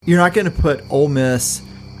You're not going to put Ole Miss,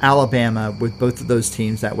 Alabama with both of those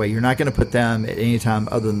teams that way. You're not going to put them at any time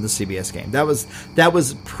other than the CBS game. That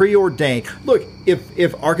was preordained. Look,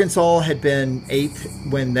 if Arkansas had been 8th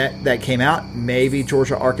when that came out, maybe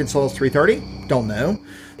Georgia Arkansas is 3:30. Don't know.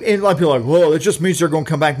 And a lot of people are like, well, it just means they're going to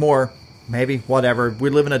come back more. Maybe, whatever. We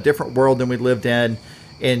live in a different world than we lived in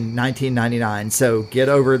 1999. So get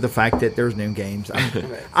over the fact that there's noon games.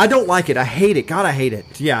 I don't like it. I hate it. God, I hate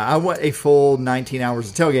it. Yeah, I want a full 19 hours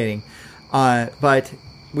of tailgating. But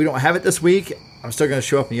we don't have it this week. I'm still going to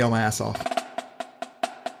show up and yell my ass off.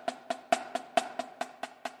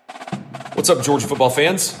 What's up, Georgia football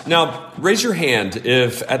fans? Now, raise your hand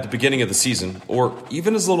if at the beginning of the season, or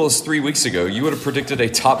even as little as 3 weeks ago, you would have predicted a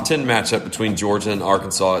top 10 matchup between Georgia and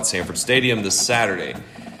Arkansas at Sanford Stadium this Saturday.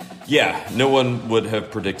 Yeah, no one would have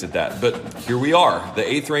predicted that, but here we are. The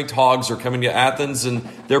 8th-ranked Hogs are coming to Athens, and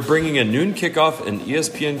they're bringing a noon kickoff and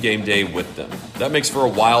ESPN Game Day with them. That makes for a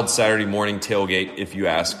wild Saturday morning tailgate, if you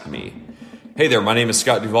ask me. Hey there, my name is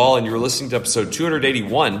Scott Duvall, and you're listening to episode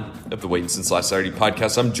 281 of the Waiting Since Last Saturday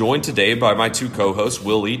podcast. I'm joined today by my two co-hosts,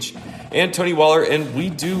 Will Leach and Tony Waller, and we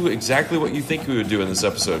do exactly what you think we would do in this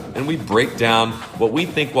episode, and we break down what we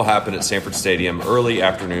think will happen at Sanford Stadium early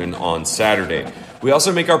afternoon on Saturday. We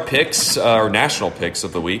also make our picks, our national picks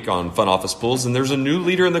of the week on Fun Office Pools, and there's a new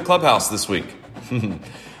leader in the clubhouse this week.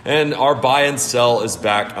 And our buy and sell is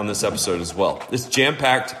back on this episode as well. It's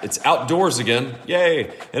jam-packed, it's outdoors again,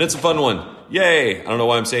 yay, and it's a fun one, yay. I don't know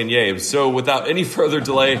why I'm saying yay. So without any further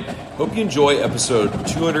delay, hope you enjoy episode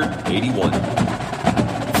 281.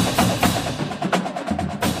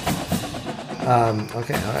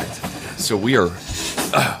 Okay, all right. So we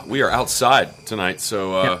are outside tonight,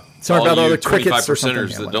 so Sorry about all the crickets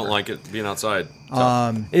 25%ers that don't like it being outside.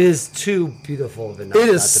 It is too beautiful of a night. It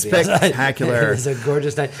is not to be outside. spectacular. It is a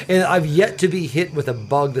gorgeous night. And I've yet to be hit with a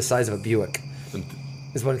bug the size of a Buick.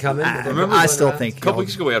 Is one coming? I still think A couple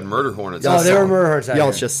weeks ago we had murder hornets. Oh, they were murder hornets.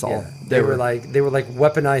 Y'all just saw. Yeah. They were like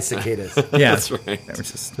weaponized cicadas. Yeah, That's right. They were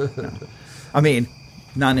just, no. I mean,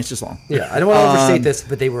 9 inches long. Yeah, I don't want to overstate this,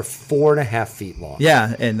 but they were 4.5 feet long.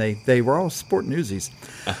 Yeah, and they were all sport newsies.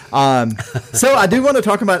 So I do want to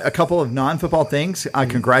talk about a couple of non-football things.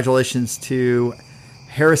 Congratulations to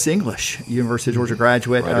Harris English, University of Georgia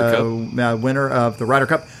graduate, winner of the Ryder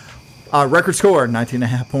Cup. Record score,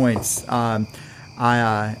 19.5 points.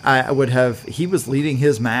 I would have. He was leading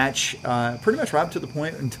his match pretty much right up to the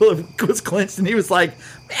point until it was clinched, and he was like,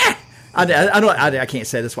 I can't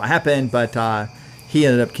say this what happened, but he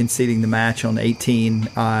ended up conceding the match on 18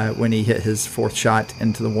 when he hit his fourth shot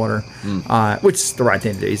into the water, which is the right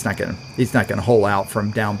thing to do. He's not gonna hole out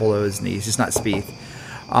from down below his knees. He's not Spieth.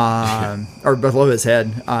 Or below his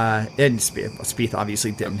head, and Spieth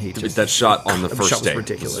obviously didn't. He just, that shot on the first day was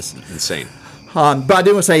ridiculous, was insane. But I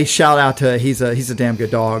do want to say shout out to he's a damn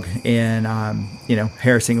good dog, and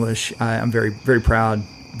Harris English. I'm very very proud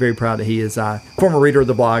that he is a former reader of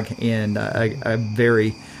the blog and a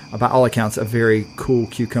very, by all accounts, a very cool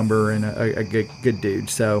cucumber and a good dude.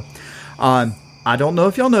 So I don't know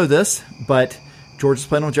if y'all know this, but Georgia's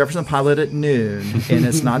playing on Jefferson Pilot at noon, and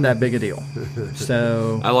it's not that big a deal.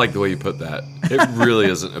 So I like the way you put that. It really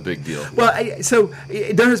isn't a big deal. Well,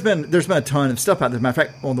 there's been a ton of stuff out there. As a matter of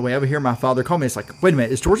fact, on the way over here, my father called me. It's like, wait a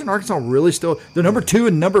minute, is Georgia and Arkansas really still the number 2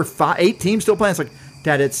 and number 8 teams still playing? It's like,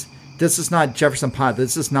 Dad, this is not Jefferson Pilot.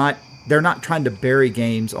 This is not. They're not trying to bury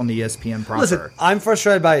games on the ESPN proper. Listen, I'm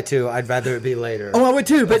frustrated by it too. I'd rather it be later. Oh, I would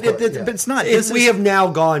too, but it's not. We have now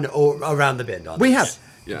gone around the bend on this. We have.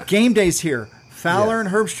 Yeah. Game days here. Fowler and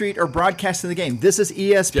Herb Street are broadcasting the game. This is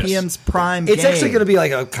ESPN's prime game. It's actually going to be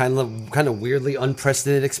like a kind of weirdly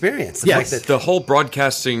unprecedented experience. The whole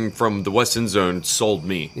broadcasting from the West End Zone sold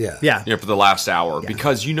me. Yeah. For the last hour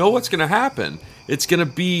because you know what's going to happen. It's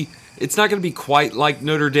not going to be quite like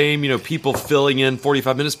Notre Dame. People filling in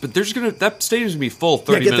 45 minutes, but that stadium's going to be full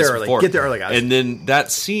 30 minutes before. Get there early, guys. And then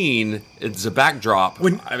that scene, it's a backdrop.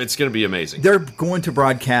 It's going to be amazing. They're going to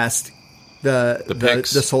broadcast the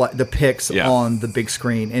picks on the big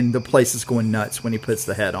screen, and the place is going nuts when he puts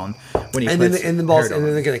the head on. When he and puts then the balls, and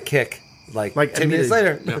then they're going to kick like 10 minutes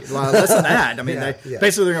later. Less than that. I mean,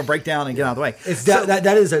 basically they're going to break down and get out of the way.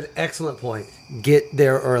 That is an excellent point. Get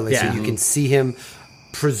there early so you can see him.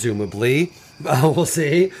 Presumably, we'll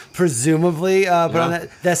see. Presumably, but on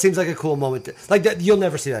that seems like a cool moment. Like that, you'll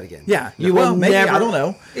never see that again. Yeah, you will maybe, never. I don't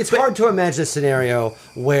know. It's hard to imagine a scenario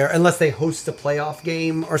where, unless they host a playoff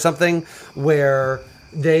game or something, where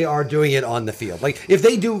they are doing it on the field. Like if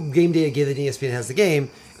they do game day again, and ESPN has the game,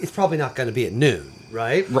 it's probably not going to be at noon,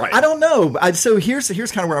 right? Right. I don't know. So here's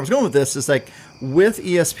kind of where I was going with this. Is like with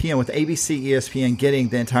ESPN, with ABC, ESPN getting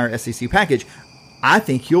the entire SEC package. I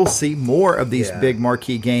think you'll see more of these big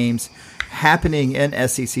marquee games happening in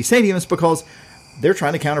SEC stadiums because they're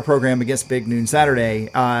trying to counter program against Big Noon Saturday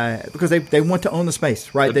because they want to own the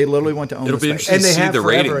space, right? They literally want to own the space. And they see have the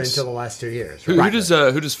forever ratings until the last 2 years. Right?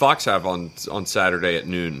 Who does Fox have on Saturday at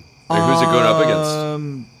noon? Like, who's it going up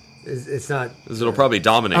against? It's not. It'll probably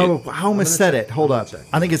dominate. Oh, I almost said it. Hold up.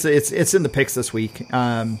 I think it's in the picks this week. It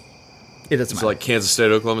doesn't It's matter. like Kansas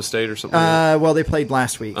State, Oklahoma State, or something. Well, they played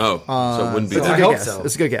last week. So it wouldn't be. It's a that. good hope guess. so.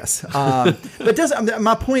 It's a good guess. But doesn't.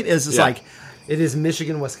 My point is, like It is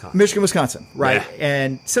Michigan, Wisconsin. Michigan, Wisconsin, right? Yeah.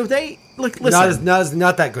 And so they look. Listen,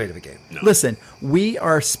 Not that great of a game. No. listen. We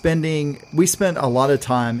spend a lot of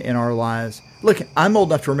time in our lives. Look, I'm old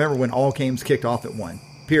enough to remember when all games kicked off at 1.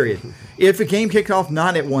 Period. If a game kicked off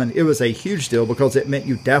not at 1, it was a huge deal because it meant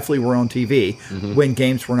you definitely were on TV when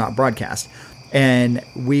games were not broadcast. And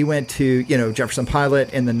we went to Jefferson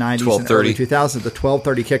Pilot in the 90s and early 2000s, the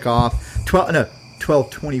 12:30 kickoff,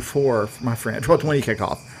 12:24, my friend, 12:20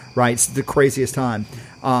 kickoff. Right, it's the craziest time.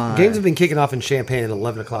 Games have been kicking off in Champaign at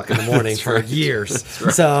 11 o'clock in the morning for years.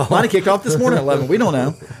 So Might have kicked off this morning at 11. We don't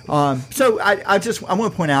know. So I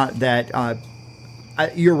want to point out that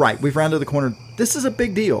you're right. We've rounded the corner. This is a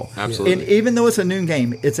big deal. Absolutely. And even though it's a noon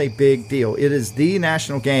game, it's a big deal. It is the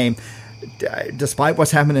national game, despite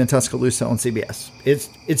what's happening in Tuscaloosa on CBS.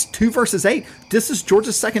 It's 2 versus 8. This is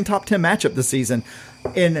Georgia's second top 10 matchup this season.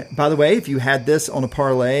 And by the way, if you had this on a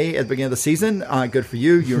parlay at the beginning of the season, good for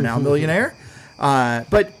you. You're now a millionaire.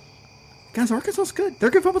 But guys, Arkansas is good. They're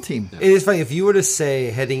a good football team. it is funny if you were to say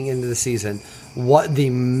heading into the season what the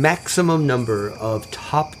maximum number of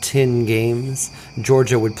top 10 games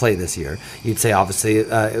Georgia would play this year. You'd say obviously,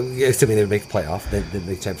 assuming they would make the playoff, they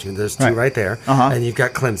make championship. There's 2 right there, and you've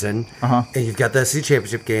got Clemson, and you've got the SEC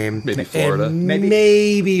championship game, Maybe Florida. and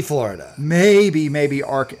maybe Florida. Maybe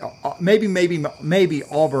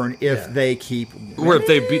Auburn if they keep. Or if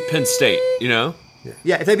they beat Penn State, Yeah,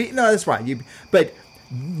 if they beat. No, that's right. But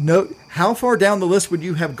no, how far down the list would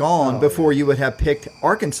you have gone before you would have picked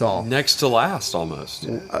Arkansas? next to last almost.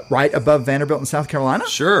 Right above Vanderbilt and South Carolina?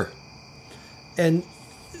 Sure. And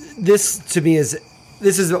this to me is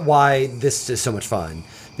why this is so much fun.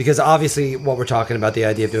 Because obviously what we're talking about, the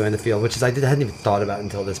idea of doing the field, which is I hadn't even thought about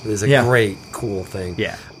until this, but it's a great, cool thing.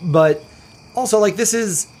 Yeah. But also like this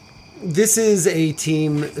is a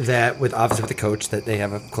team that with the coach that they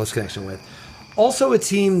have a close connection with. Also a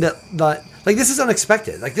team that like this is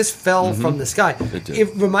unexpected. Like this fell from the sky.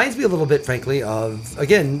 It reminds me a little bit, frankly, of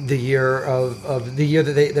again the year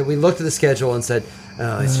that we looked at the schedule and said,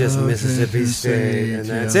 "Oh, it's just Mississippi State, and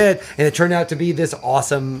that's it." And it turned out to be this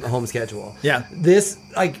awesome home schedule. Yeah. This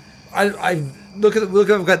I look at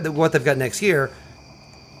what they've got next year.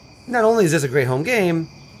 Not only is this a great home game,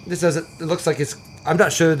 it looks like it's. I'm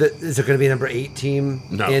not sure that is it going to be a number 8 team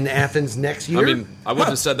in Athens next year. I mean, I wouldn't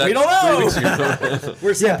have said that. We don't know. 3 weeks ago.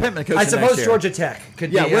 Where's Sam Pittman coaching I suppose next year? Georgia Tech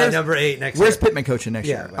could be number 8 next year. Where's Pittman coaching next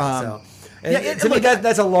year? Right, to me,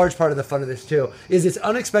 that's a large part of the fun of this too. Is it's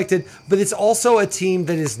unexpected, but it's also a team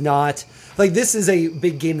that is not like this is a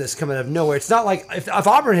big game that's coming out of nowhere. It's not like if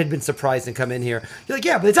Auburn had been surprised and come in here, you're like,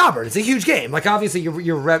 yeah, but it's Auburn. It's a huge game. Like obviously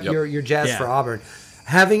you're jazzed for Auburn.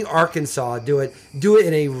 Having Arkansas do it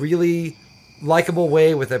in a really likable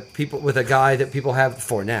way with a guy that people have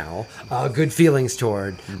for now good feelings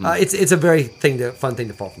toward. It's a very fun thing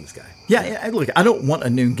to fall from this guy. Yeah, look, I don't want a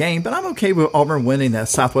noon game, but I'm okay with Auburn winning the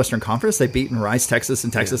Southwestern Conference. They've beaten Rice, Texas,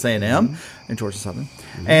 and Texas A&M, and Georgia Southern.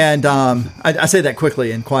 And I say that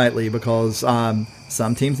quickly and quietly because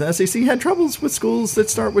some teams in the SEC had troubles with schools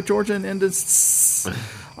that start with Georgia and end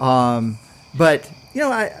but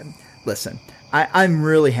listen, I'm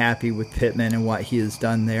really happy with Pittman and what he has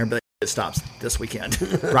done there, but it stops this weekend,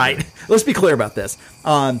 right? Let's be clear about this.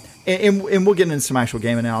 And we'll get into some actual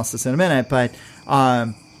game analysis in a minute, but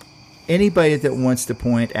anybody that wants to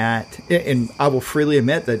point at, and I will freely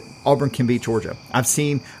admit that Auburn can beat Georgia. I've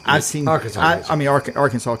seen Arkansas.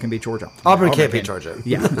 Arkansas can beat Georgia. Auburn can't beat Georgia.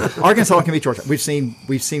 Yeah, Arkansas can beat Georgia. We've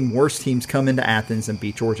seen worse teams come into Athens and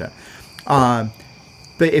beat Georgia. But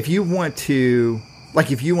if you want to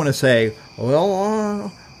say,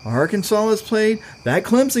 well, Arkansas has played that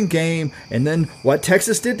Clemson game, and then what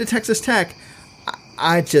Texas did to Texas Tech,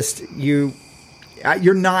 you're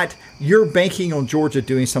banking on Georgia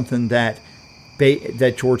doing something that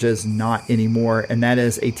Georgia is not anymore, and that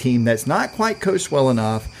is a team that's not quite coached well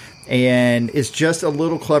enough, and is just a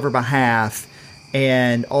little clever by half,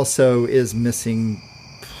 and also is missing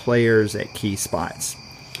players at key spots.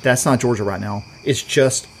 That's not Georgia right now. It's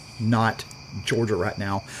just not Georgia right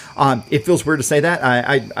now. It feels weird to say that.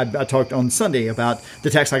 I talked on Sunday about the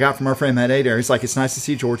text I got from our friend Matt Adair. He's like, it's nice to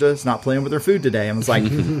see Georgia is not playing with their food today. I was like,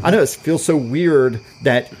 I know it feels so weird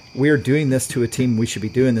that we're doing this to a team we should be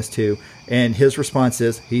doing this to. And his response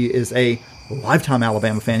is, he is a lifetime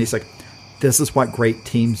Alabama fan. He's like, this is what great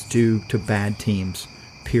teams do to bad teams,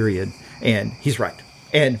 period. And he's right.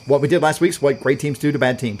 And what we did last week is what great teams do to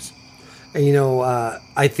bad teams. And,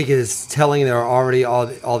 I think it is telling there are already all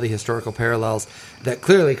the historical parallels that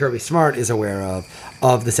clearly Kirby Smart is aware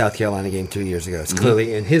of the South Carolina game 2 years ago. It's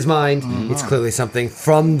clearly in his mind. It's clearly something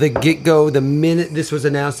from the get-go. The minute this was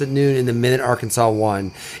announced at noon and the minute Arkansas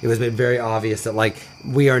won, it was made very obvious that, like,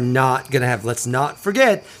 we are not going to have, let's not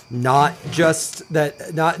forget, not just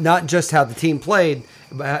how the team played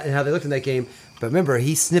and how they looked in that game, but remember,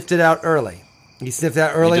 he sniffed it out early. He sniffed it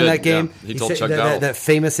out early in that game. Yeah. He told Chuck Dowell. That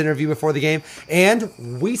famous interview before the game. And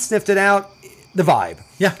we sniffed it out, the vibe.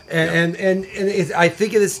 Yeah. And I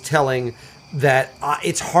think it is telling that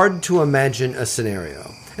it's hard to imagine a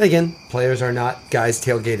scenario. And again, players are not guys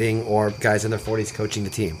tailgating or guys in their 40s coaching the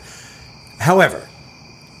team. However,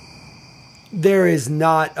 there is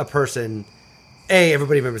not a person,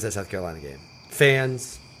 everybody remembers that South Carolina game.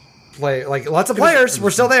 Fans, lots of players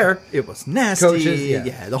were still there. It was nasty. Coaches,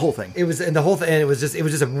 yeah, the whole thing. It was, and the whole thing. And it was just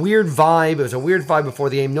a weird vibe. It was a weird vibe before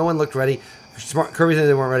the game. No one looked ready. Kirby said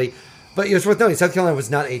they weren't ready. But it was worth noting, South Carolina was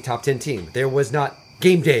not a top 10 team. There was not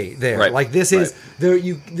game day there. Right. Like this is there.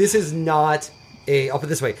 This is not a. I'll put it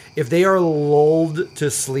this way: if they are lulled to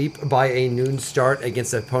sleep by a noon start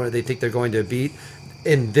against an opponent they think they're going to beat,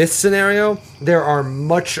 in this scenario, there are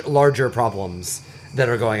much larger problems that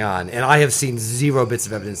are going on, and I have seen zero bits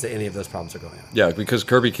of evidence that any of those problems are going on. Yeah, because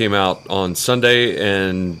Kirby came out on Sunday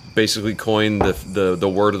and basically coined the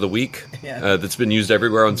word of the week that's been used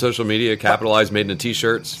everywhere on social media, capitalized, made into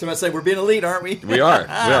T-shirts. So I say we're being elite, aren't we? We are.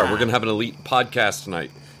 We're going to have an elite podcast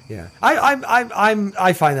tonight. Yeah,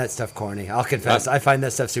 I find that stuff corny. I'll confess, I find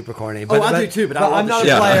that stuff super corny. But, I do too. But I'm not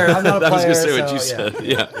a player. I'm not a player. I was going to say what so, you said.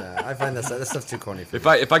 Yeah. I find that stuff's too corny. For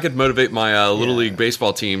me. If I could motivate my little league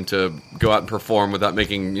baseball team to go out and perform without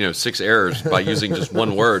making 6 errors by using just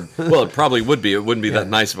one word, well, it probably would be. It wouldn't be that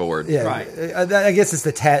nice of a word. Yeah, right. I guess it's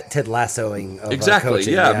the Ted Lassoing. Of, exactly.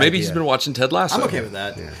 coaching, yeah. Maybe he's been watching Ted Lasso. I'm okay with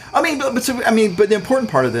that. Yeah. But the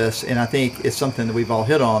important part of this, and I think it's something that we've all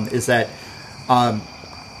hit on, is that.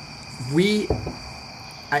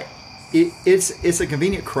 It's a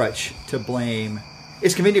convenient crutch to blame.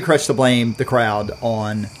 It's a convenient crutch to blame the crowd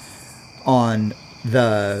on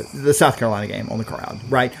the South Carolina game, on the crowd,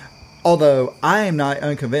 right? Although I am not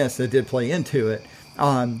unconvinced that it did play into it.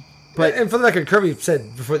 But and for the record, Kirby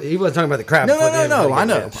said before he wasn't talking about the crowd. No. I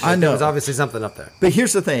know. There was obviously something up there. But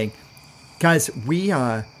here's the thing, guys.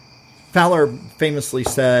 Fowler famously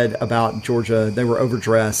said about Georgia, they were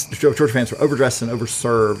overdressed. Georgia fans were overdressed and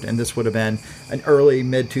overserved, and this would have been an early,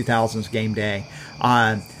 mid-2000s game day.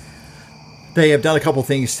 They have done a couple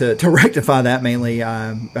things to rectify that, mainly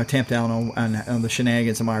a tamp down on the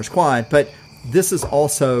shenanigans of Myers Quad. But this is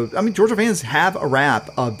also, Georgia fans have a rap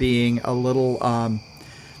of being a little...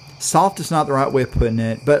 soft is not the right way of putting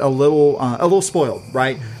it, but a little spoiled,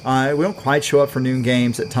 right? We don't quite show up for noon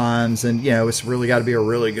games at times, and it's really got to be a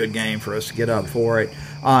really good game for us to get up for it.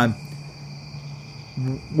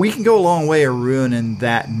 We can go a long way of ruining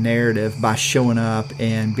that narrative by showing up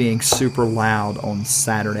and being super loud on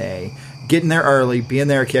Saturday, getting there early, being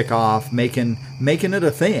there at kickoff, making it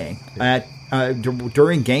a thing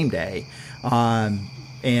during game day.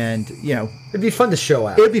 And it'd be fun to show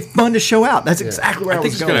out. It'd be fun to show out. That's exactly where I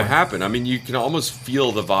think was it's going to happen. You can almost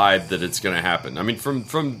feel the vibe that it's going to happen.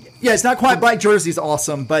 From it's not quite black jersey's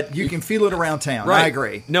awesome, but you can feel it around town. Right. I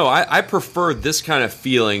agree. No, I prefer this kind of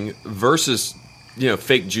feeling versus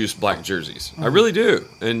fake juice black jerseys. I really do.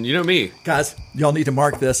 And me, guys, y'all need to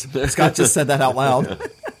mark this. Scott just said that out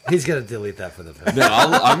loud. He's gonna delete that for the film. No,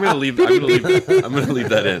 I'm gonna leave. I'm gonna leave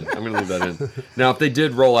that in. Now, if they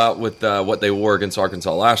did roll out with what they wore against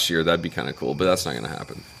Arkansas last year, that'd be kind of cool. But that's not gonna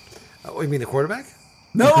happen. You mean the quarterback?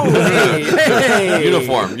 No. Hey.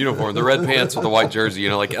 Uniform. The red pants with the white jersey.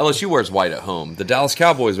 Like LSU wears white at home. The Dallas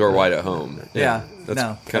Cowboys wear white at home. Yeah. That's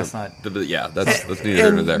not. That's neither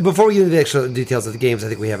here there. Before we get into the actual details of the games, I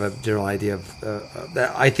think we have a general idea of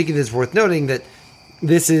that. I think it is worth noting that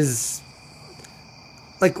this is.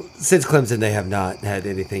 Like, since Clemson, they have not had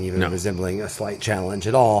anything even resembling a slight challenge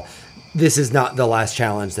at all. This is not the last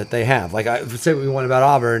challenge that they have. Like, I say what we want about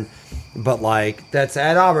Auburn, but, that's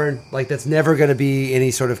at Auburn. That's never going to be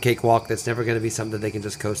any sort of cakewalk. That's never going to be something that they can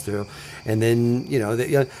just coast through. And then,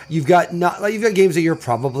 you've got games that you're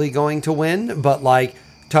probably going to win, but,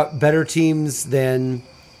 better teams than...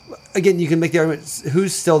 again, you can make the argument,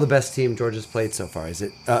 who's still the best team Georgia's played so far? Is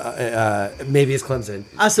it, maybe it's Clemson.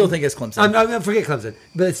 I still think it's Clemson. I forget Clemson,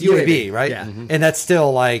 but it's UAB, right? Yeah. And that's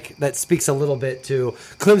still that speaks a little bit to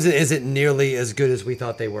Clemson isn't nearly as good as we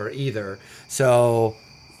thought they were either. So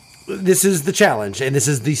this is the challenge, and this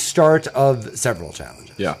is the start of several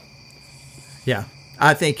challenges. Yeah. Yeah.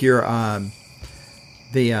 I think you're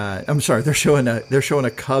I'm sorry, they're showing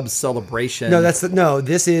a Cubs celebration. No,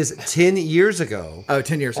 this is 10 years ago. Oh,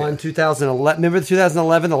 10 years ago. On 2011. Remember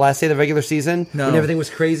 2011, the last day of the regular season? No. When everything was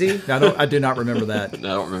crazy? I do not remember that. I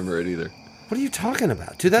don't remember it either. What are you talking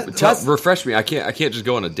about? Refresh me. I can't just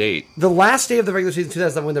go on a date. The last day of the regular season,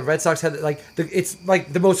 2007, when the Red Sox had it's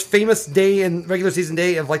the most famous day in regular season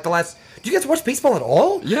day of the last. Do you guys watch baseball at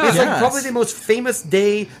all? Yeah, it's probably the most famous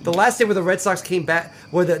day. The last day where the Red Sox came back,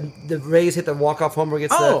 where the Rays hit the walk-off homer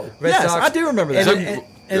against the Red Sox. I do remember that. And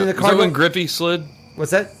the Is that when Griffey slid?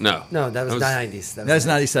 What's that? No, that was 90s. That was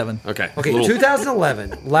 97. Okay.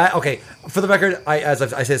 2011. Okay, for the record, I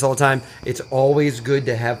say this all the time. It's always good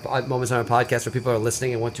to have moments on a podcast where people are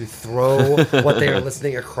listening and want to throw what they are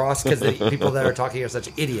listening across because the people that are talking are such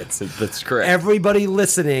idiots. That's correct. Everybody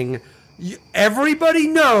listening. Everybody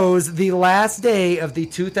knows the last day of the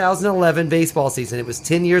 2011 baseball season. It was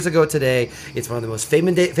 10 years ago today. It's one of the most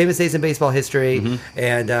famous days in baseball history,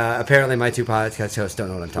 and apparently my two podcast hosts don't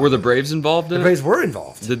know what I'm talking about. Were the Braves involved in it? The Braves were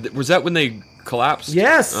involved. Was that when they collapsed?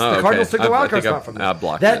 Yes, the Cardinals took the wild card spot from them. I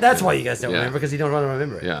blocked That's why you guys don't remember, because you don't want to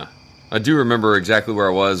remember it. Yeah. I do remember exactly where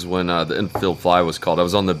I was when the infield fly was called. I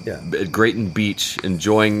was on at Grayton Beach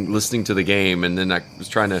listening to the game, and then I was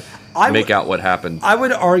trying to make out what happened. I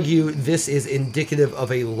would argue this is indicative of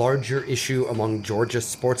a larger issue among Georgia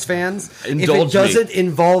sports fans. If it doesn't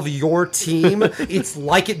involve your team, it's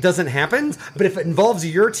like it doesn't happen. But if it involves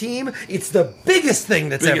your team, it's the biggest thing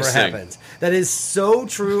that's ever happened. That is so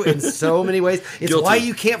true in so many ways. It's why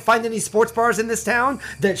you can't find any sports bars in this town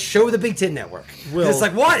that show the Big Ten Network. It's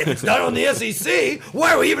like, what? If it's not on the SEC,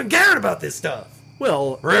 why are we even caring about this stuff?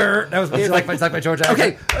 Well, that was like my Georgia.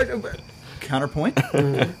 Okay. Counterpoint.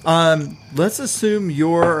 Let's assume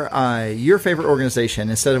your favorite organization,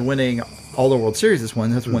 instead of winning all the World Series has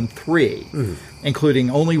won 3, including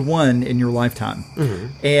only 1 in your lifetime.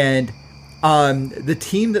 And the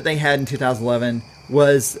team that they had in 2011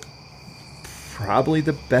 was probably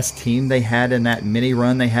the best team they had in that mini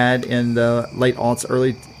run they had in the late aughts,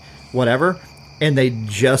 early whatever, and they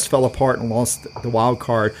just fell apart and lost the wild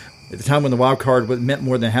card. At the time when the wild card meant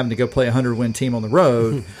more than having to go play a 100-win team on the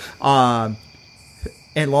road,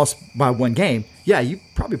 and lost by 1 game. Yeah, you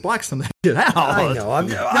probably blocked some of that shit out. I know.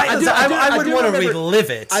 I would want to relive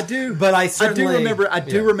it. I do, but I certainly remember. I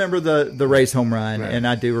do remember the Rays home run, and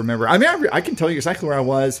I do remember. I mean, I can tell you exactly where I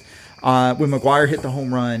was when McGuire hit the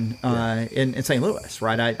home run in St. Louis.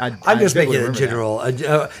 Right. I'm just making it general.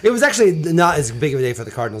 It was actually not as big of a day for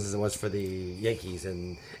the Cardinals as it was for the Yankees,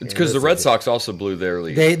 and it's because the Red Sox also blew their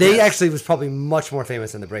lead. They actually was probably much more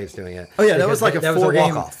famous than the Braves doing it. Oh yeah, that was like a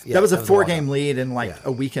 4-game walk-off. That was a 4-game lead in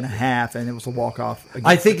a week and a half, and it was a walk-off.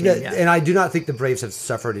 I think that, and I do not think the Braves have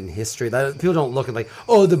suffered in history. People don't look at the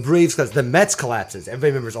Braves collapse. The Mets collapses.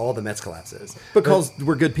 Everybody remembers all the Mets collapses because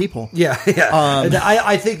we're good people. Yeah.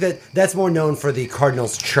 I think that's more known for the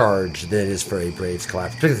Cardinals charge than it is for a Braves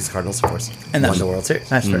collapse. Because the Cardinals, of course, and won the World Series.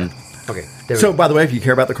 That's fair. Okay. So, by the way, if you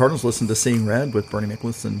care about the Cardinals, listen to Seeing Red with Bernie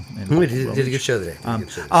McListen. We did a good show today.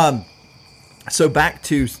 So back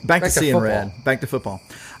to Seeing Red, back to football.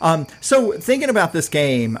 So thinking about this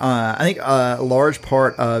game, I think a large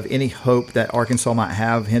part of any hope that Arkansas might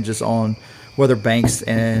have hinges on whether Banks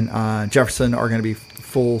and Jefferson are going to be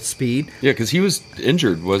full speed. Yeah, because he was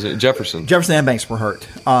injured, wasn't it? Jefferson and Banks were hurt.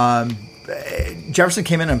 Jefferson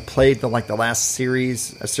came in and played the last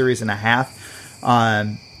series, a series and a half.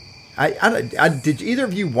 Did either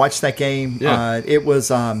of you watch that game? Yeah. It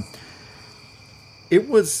was. I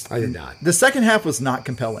did not. The second half was not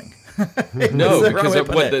compelling. No,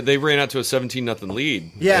 because they ran out to a 17-0 lead.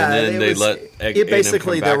 Yeah, and then they let it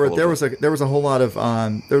basically there was a whole lot of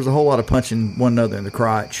punching one another in the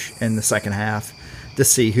crotch in the second half to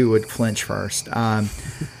see who would flinch first. Is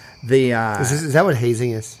that what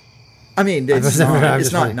hazing is? I mean, it's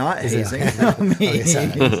not hazing. I mean,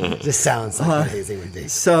 it just sounds like what hazing would be.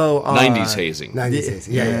 So 90s hazing. 90s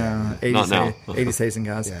hazing. Yeah. 80s, not now. 80s hazing,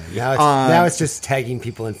 guys. Yeah. Now it's just tagging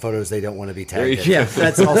people in photos they don't want to be tagged. Yeah,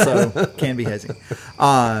 that's also can be hazing.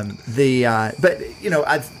 But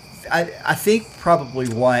I think probably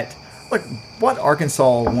what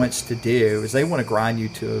Arkansas wants to do is they want to grind you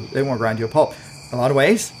to a pulp. In a lot of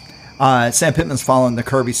ways, Sam Pittman's following the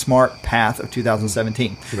Kirby Smart path of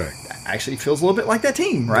 2017. Right. actually feels a little bit like that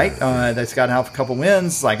team, right? That's got to have a couple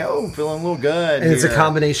wins, like, feeling a little good. And it's a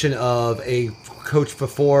combination of a coach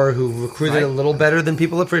before who recruited a little better than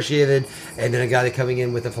people appreciated, and then a guy that coming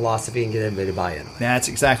in with a philosophy and getting everybody to buy in. That's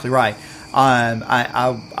exactly right.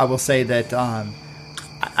 I will say that I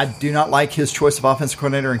do not like his choice of offensive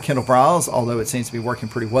coordinator in Kendall Briles, although it seems to be working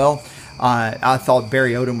pretty well. I thought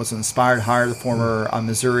Barry Odom was an inspired hire, the former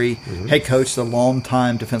Missouri head coach, the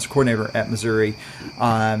longtime defensive coordinator at Missouri.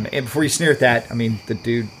 And before you sneer at that, I mean, the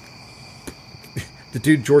dude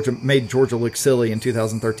Georgia made Georgia look silly in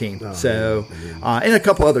 2013. And a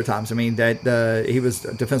couple other times. I mean, that he was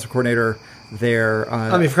a defensive coordinator there.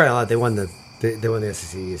 For crying out loud, they won the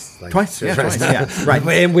SEC East twice, yeah, right,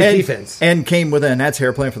 and with defense, and came within. That's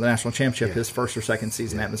hair playing for the national championship his first or second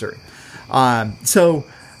season at Missouri. I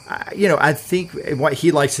think what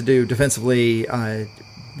he likes to do defensively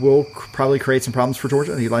will probably create some problems for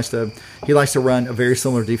Georgia. He likes to run a very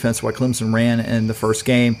similar defense to what Clemson ran in the first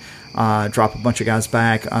game. Drop a bunch of guys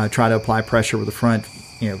back, try to apply pressure with the front,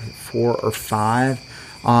 4 or 5.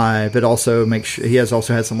 But also make sure he has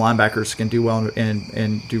also had some linebackers who can do well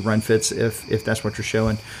and do run fits if that's what you're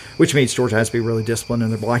showing, which means Georgia has to be really disciplined in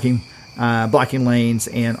their blocking lanes,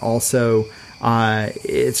 and also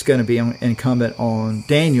it's going to be incumbent on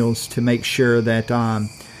Daniels to make sure that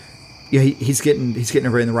he's getting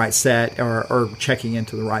everybody in the right set or checking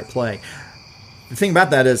into the right play. The thing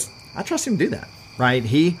about that is I trust him to do that, right?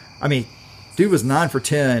 Dude was 9 for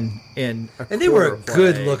 10 in a and they were play.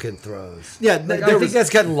 good looking throws. Yeah, I think that's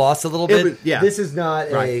gotten lost a little bit. This is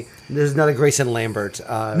not right. This is not a Grayson Lambert.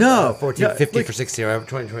 50 for 60 or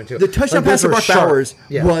 2022. The touchdown pass to Brock Bowers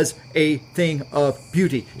was a thing of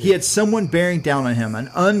beauty. He had someone bearing down on him,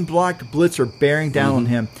 an unblocked blitzer bearing down on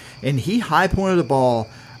him, and he high pointed the ball.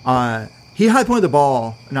 He threw the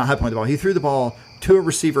ball to a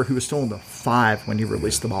receiver who was still in the 5 when he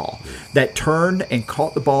released the ball. That turned and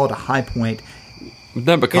caught the ball at a high point. Was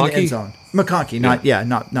that McConkey? In the end zone. McConkey, not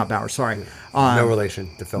Bowers. Sorry, no relation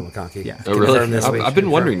to Phil McConkey. Yeah, oh, really? I've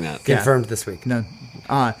been wondering that. Confirmed this week. No,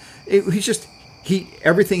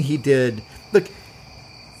 everything he did. Look,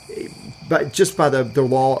 but just by the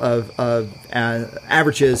law of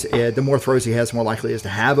averages, the more throws he has, the more likely he is to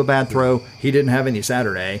have a bad throw. He didn't have any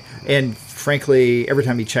Saturday, and frankly, every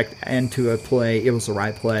time he checked into a play, it was the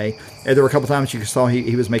right play. And there were a couple times you saw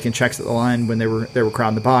he was making checks at the line when they were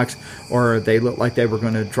crowding the box, or they looked like they were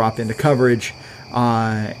going to drop into coverage,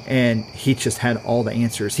 and he just had all the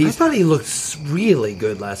answers. I thought he looked really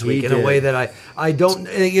good last week in a way that I don't.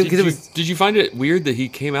 Did you find it weird that he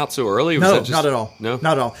came out so early? No, not at all. No,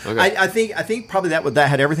 not at all. Okay. I think probably that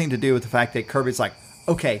had everything to do with the fact that Kirby's like,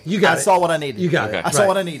 okay, I saw what I needed. You got it. I saw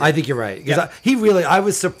what I needed. I think you're right because I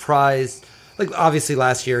was surprised. Like obviously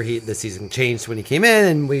last year the season changed when he came in,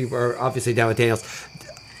 and we were obviously down with Daniels.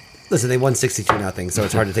 Listen, they won 62-0, so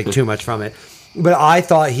it's hard to take too much from it. But I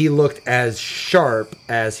thought he looked as sharp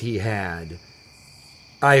as he had.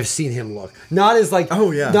 I have seen him look not as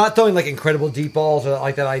not throwing like incredible deep balls or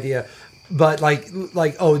like that idea, but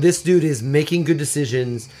this dude is making good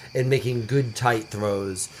decisions and making good tight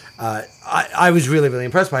throws. I was really really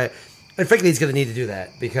impressed by it, and frankly, he's going to need to do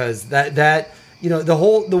that because the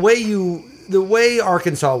way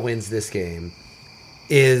Arkansas wins this game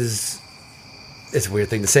is. It's a weird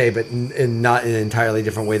thing to say, but in not in an entirely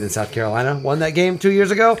different way than South Carolina won that game 2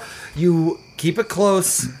 years ago. You keep it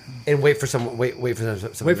close and wait for someone. Wait for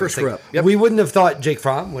a screw up. Yep. We wouldn't have thought Jake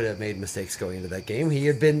Fromm would have made mistakes going into that game.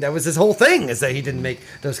 That was his whole thing, is that he didn't make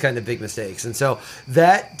those kind of big mistakes, and so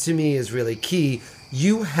that to me is really key.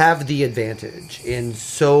 You have the advantage in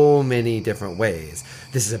so many different ways.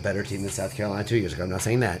 This is a better team than South Carolina 2 years ago. I'm not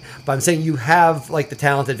saying that, but I'm saying you have like the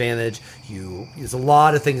talent advantage. There's a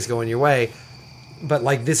lot of things going your way. But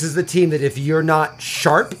this is the team that if you're not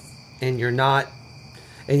sharp and you're not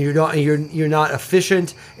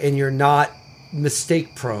efficient and you're not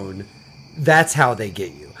mistake prone, that's how they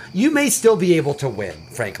get you. You may still be able to win,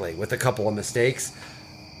 frankly, with a couple of mistakes,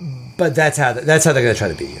 but that's how they're going to try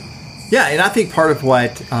to beat you. Yeah, and I think part of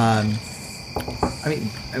what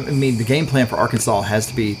the game plan for Arkansas has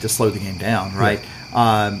to be to slow the game down, right?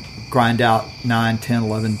 Yeah. Grind out 9, 10,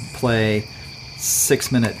 11 play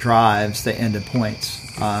 6-minute drives that end in points,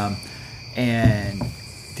 and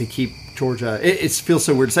to keep Georgia. It feels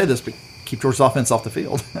so weird to say this, but keep Georgia's offense off the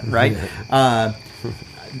field, right? I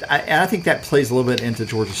think that plays a little bit into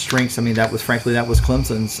Georgia's strengths. I mean, that was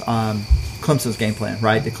Clemson's game plan,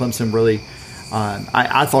 right? The Clemson really.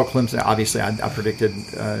 I thought Clemson. Obviously, I predicted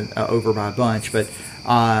over by a bunch, but.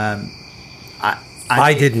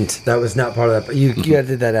 I didn't. That was not part of that. But you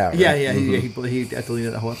edited that out. Right? Yeah. He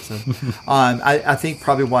deleted that whole episode. I think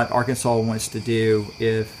probably what Arkansas wants to do,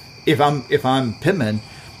 if if I'm Pittman,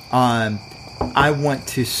 I want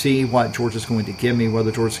to see what Georgia's going to give me.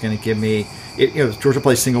 Whether Georgia's going to give me, Georgia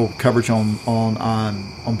plays single coverage on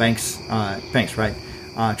Banks, right?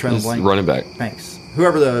 Traylon Blank, running back Banks,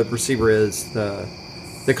 whoever the receiver is,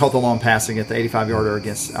 they called the long passing at the 85-yarder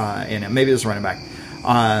against A&M. Maybe it was running back.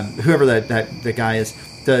 Whoever that guy is,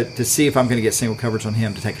 to see if I'm going to get single coverage on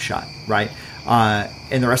him to take a shot, right?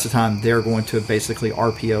 And the rest of the time, they're going to basically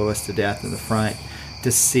RPO us to death in the front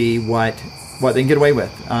to see what they can get away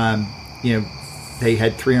with. They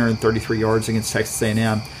had 333 yards against Texas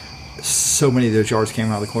A&M. So many of those yards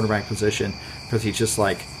came out of the quarterback position because he's just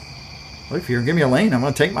like, look, if you're going to give me a lane, I'm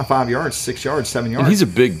going to take my 5 yards, 6 yards, 7 yards. And he's a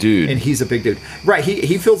big dude. Right.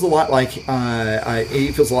 He feels a lot like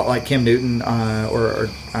Cam Newton,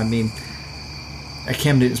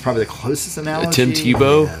 Cam Newton's probably the closest analogy. Tim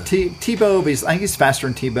Tebow. Tebow, but I think he's faster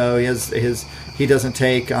than Tebow. He doesn't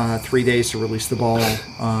take 3 days to release the ball,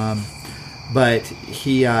 but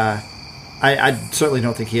he. I certainly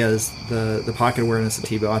don't think he has the pocket awareness of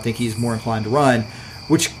Tebow. I think he's more inclined to run,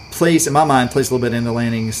 which plays in my mind a little bit into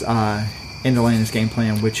Lanning's game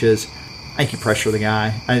plan, which is I think you pressure the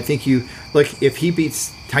guy. I think you look if he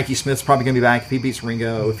beats Tyke Smith's probably going to be back. If he beats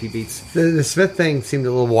Ringo, if he beats the Smith thing seemed a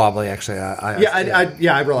little wobbly actually.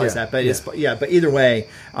 I realize that, but but either way,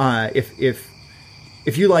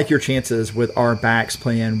 if you like your chances with our backs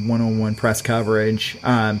playing one-on-one press coverage.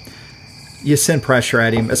 You send pressure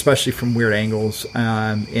at him, especially from weird angles,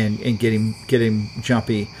 and get him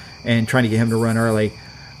jumpy and trying to get him to run early.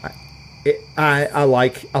 I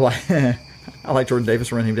like I like Jordan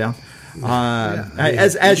Davis running him down,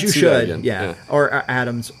 as you should, or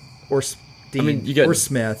Adams or Dean or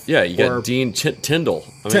Smith. Yeah, you got Dean Tyndall.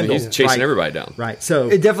 He's chasing everybody down. Right. So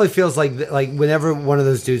it definitely feels like whenever one of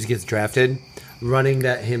those dudes gets drafted, running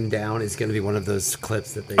him down is going to be one of those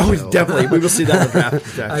clips that they show. Definitely. We will see that in the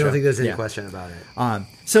draft. I don't think there's any question about it.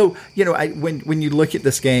 So, when you look at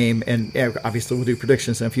this game, and obviously we'll do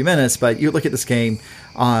predictions in a few minutes, but you look at this game,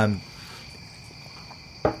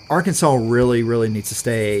 Arkansas really, really needs to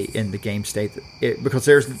stay in the game state because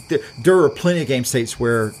there are plenty of game states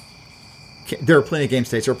or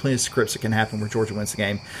plenty of scripts that can happen where Georgia wins the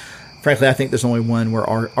game. Frankly, I think there's only one where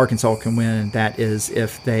Arkansas can win, and that is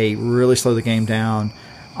if they really slow the game down,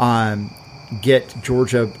 get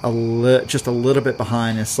Georgia just a little bit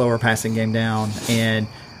behind and slower passing game down, and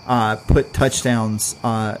put touchdowns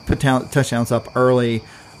up early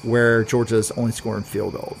where Georgia's only scoring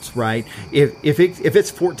field goals. Right? If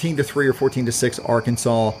it's 14-3 or 14-6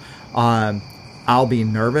 Arkansas, I'll be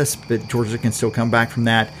nervous, but Georgia can still come back from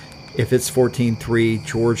that. If it's 14-3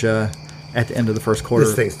 Georgia at the end of the first quarter,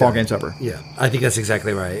 ball game's over. Yeah, I think that's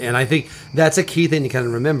exactly right. And I think that's a key thing to kind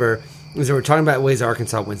of remember is that we're talking about ways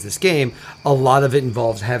Arkansas wins this game. A lot of it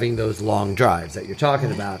involves having those long drives that you're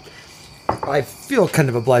talking about. I feel kind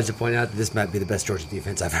of obliged to point out that this might be the best Georgia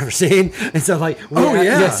defense I've ever seen. And so,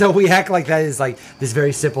 so we act like that is like this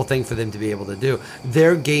very simple thing for them to be able to do.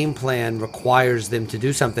 Their game plan requires them to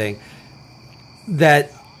do something that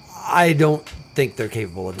I don't think they're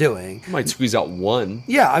capable of doing. Might squeeze out one.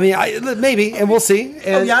 Yeah, maybe, and we'll see.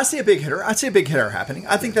 And I see a big hitter. I see a big hitter happening.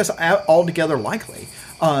 I think that's altogether likely.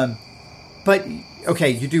 But okay,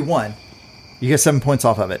 you do one, you get 7 points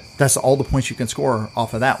off of it. That's all the points you can score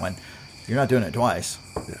off of that one. You're not doing it twice.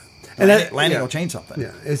 Yeah. And Lanning will change something.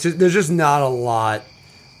 Yeah, there's just not a lot.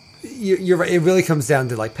 You're right. It really comes down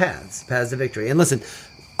to like paths to victory. And listen,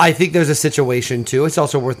 I think there's a situation too. It's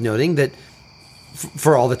also worth noting that.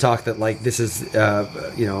 For all the talk that like this is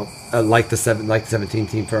like the 17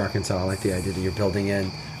 team for Arkansas, I like the idea that you're building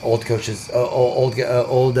in old coaches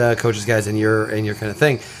guys in your kind of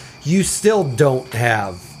thing. You still don't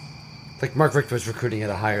have like Mark Richt was recruiting at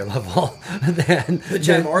a higher level than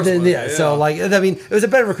Jen Morrison. Yeah. So it was a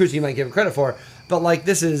better recruit than you might give him credit for. But like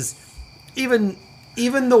this is even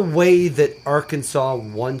the way that Arkansas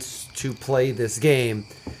wants to play this game,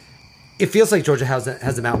 it feels like Georgia has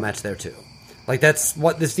a mountain match there too. Like that's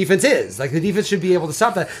what this defense is. Like the defense should be able to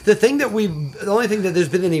stop that. The only thing that there's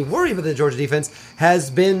been any worry about the Georgia defense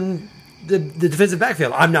has been the defensive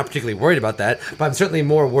backfield. I'm not particularly worried about that, but I'm certainly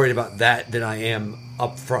more worried about that than I am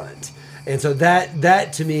up front. And so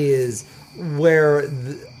that to me is where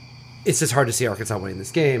it's just hard to see Arkansas winning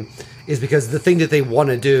this game, is because the thing that they want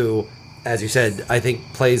to do, as you said, I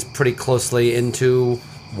think plays pretty closely into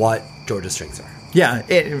what Georgia's strengths are. Yeah,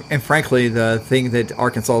 and frankly, the thing that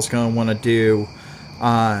Arkansas is going to want to do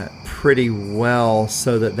pretty well,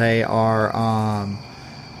 so that they are,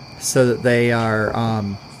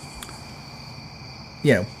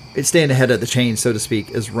 it's staying ahead of the chain, so to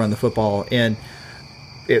speak, is run the football. And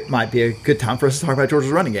it might be a good time for us to talk about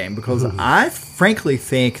Georgia's running game, because I frankly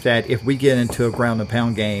think that if we get into a ground and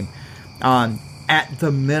pound game, at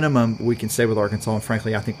the minimum, we can stay with Arkansas, and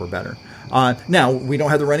frankly, I think we're better. Now, we don't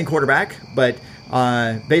have the running quarterback, but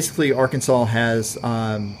basically Arkansas has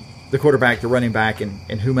the quarterback, the running back,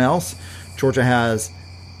 and whom else? Georgia has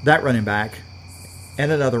that running back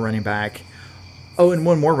and another running back. Oh, and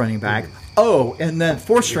one more running back. Oh, and then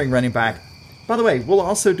fourth-string running back. By the way, we'll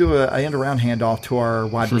also do a end-around handoff to our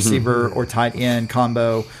wide receiver or tight end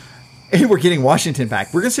combo. And we're getting Washington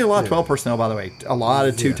back. We're going to see a lot of 12 personnel, by the way. A lot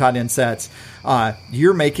of two tight end sets.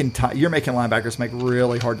 You're making linebackers make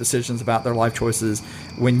really hard decisions about their life choices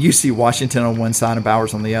when you see Washington on one side and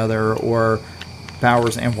Bowers on the other, or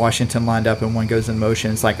Bowers and Washington lined up and one goes in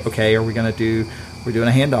motion. It's like, okay, we're doing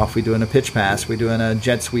a handoff, we're doing a pitch pass, we're doing a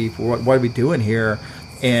jet sweep. What are we doing here?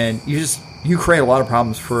 And you create a lot of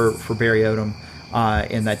problems for Barry Odom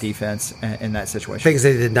in that defense in that situation. Things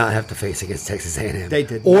they did not have to face against Texas A&M. They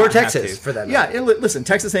did, or not Texas have to. For that matter. Yeah, listen,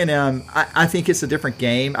 Texas A&M. I think it's a different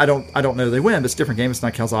game. I don't know they win, but it's a different game. It's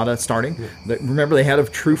not Calzada starting. Yeah. Remember, they had a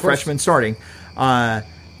true freshman starting, and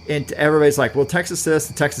everybody's like, "Well, Texas this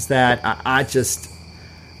and Texas that."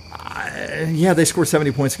 They scored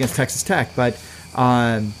 70 points against Texas Tech, but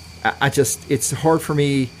it's hard for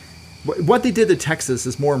me. What they did to Texas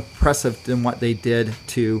is more impressive than what they did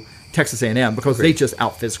to Texas A&M, because they just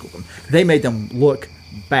out-physicaled them. They made them look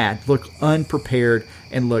bad, look unprepared,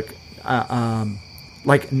 and look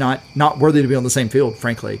like not worthy to be on the same field,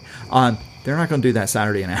 frankly. They're not going to do that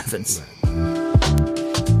Saturday in Athens.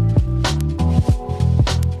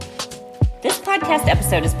 This podcast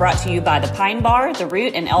episode is brought to you by the Pine Bar, the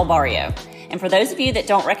Root, and El Barrio. And for those of you that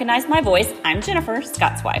don't recognize my voice, I'm Jennifer,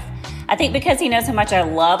 Scott's wife. I think because he knows how much I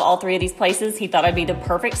love all three of these places, he thought I'd be the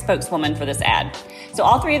perfect spokeswoman for this ad. So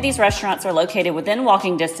all three of these restaurants are located within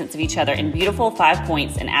walking distance of each other in beautiful 5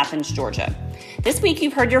 Points in Athens, Georgia. This week,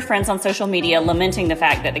 you've heard your friends on social media lamenting the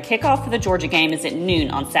fact that the kickoff for the Georgia game is at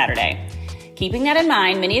noon on Saturday. Keeping that in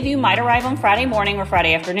mind, many of you might arrive on Friday morning or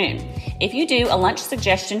Friday afternoon. If you do, a lunch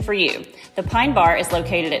suggestion for you. The Pine Bar is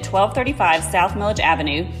located at 1235 South Millage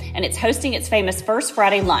Avenue, and it's hosting its famous First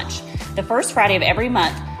Friday lunch. The first Friday of every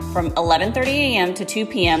month, from 11:30 a.m. to 2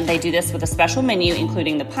 p.m., they do this with a special menu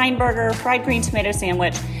including the Pine Burger, fried green tomato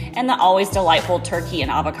sandwich, and the always delightful turkey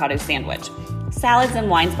and avocado sandwich. Salads and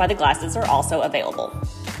wines by the glasses are also available.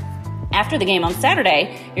 After the game on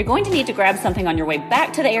Saturday, you're going to need to grab something on your way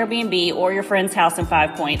back to the Airbnb or your friend's house in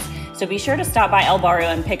 5 Points, so be sure to stop by El Barrio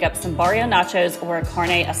and pick up some Barrio Nachos or a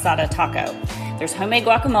carne asada taco. There's homemade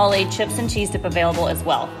guacamole, chips, and cheese dip available as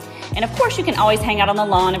well. And of course, you can always hang out on the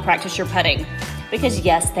lawn and practice your putting. Because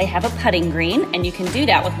yes, they have a putting green, and you can do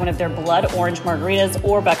that with one of their blood orange margaritas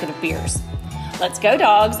or bucket of beers. Let's go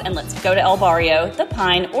Dogs, and let's go to El Barrio, the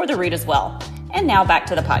Pine, or the Root as well. And now back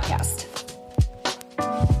to the podcast.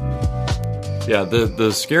 Yeah,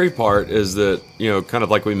 the scary part is that, kind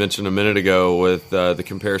of like we mentioned a minute ago with the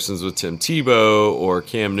comparisons with Tim Tebow or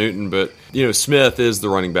Cam Newton, but, Smith is the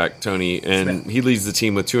running back, Tony, and he leads the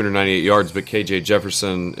team with 298 yards, but KJ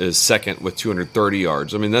Jefferson is second with 230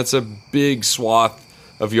 yards. I mean, that's a big swath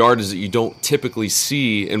of yardage that you don't typically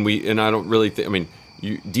see, and I don't really think,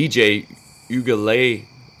 DJ Uiagalelei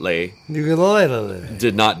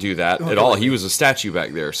did not do that at all. He was a statue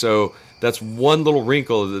back there. So that's one little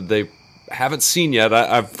wrinkle that they haven't seen yet.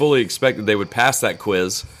 I fully expected they would pass that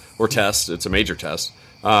quiz or test. It's a major test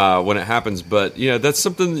when it happens. But, that's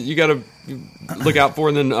something that you got to look out for.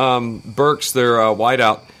 And then Burks, their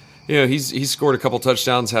wideout, he's scored a couple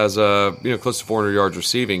touchdowns, has close to 400 yards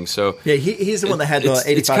receiving. So yeah, he's the one that had the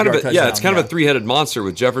 85-yard touchdown. Yeah, it's kind of a three-headed monster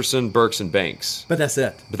with Jefferson, Burks, and Banks. But that's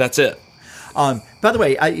it. By the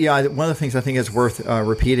way, one of the things I think is worth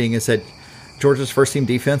repeating is that Georgia's first-team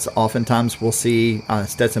defense, oftentimes we'll see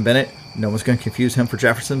Stetson Bennett. No one's going to confuse him for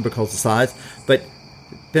Jefferson because of size. But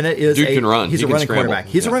Bennett is can run. He's a running quarterback.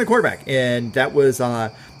 He's a running quarterback. And that was,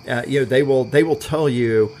 they will tell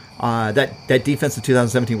you that defense in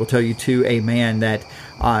 2017 will tell you to a man that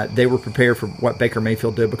they were prepared for what Baker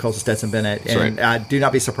Mayfield did because of Stetson Bennett. That's and right. Do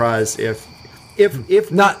not be surprised if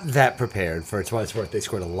not that prepared for it's what it's worth. They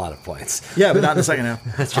scored a lot of points. Yeah, but not in the second half.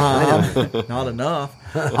 That's true. Not enough.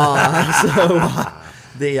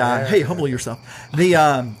 Hey, humble yourself.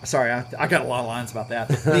 Sorry, I got a lot of lines about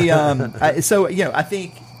that. I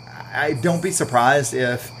think don't be surprised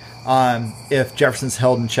if Jefferson's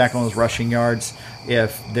held in check on his rushing yards.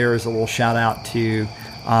 If there is a little shout out to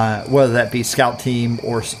whether that be scout team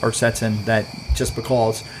or Stetson, that just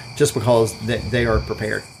because just because they are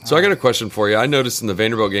prepared. So I got a question for you. I noticed in the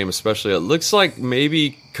Vanderbilt game especially, it looks like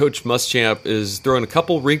maybe Coach Muschamp is throwing a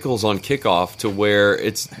couple wrinkles on kickoff to where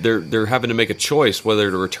they're having to make a choice whether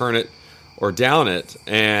to return it or down it,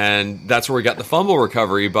 and that's where we got the fumble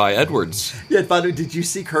recovery by Edwards. Yeah, by the way, did you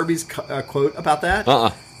see Kirby's quote about that?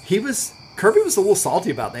 Kirby was a little salty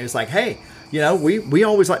about that. He was like, "Hey, we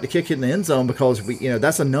always like to kick it in the end zone because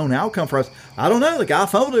that's a known outcome for us. I don't know. The guy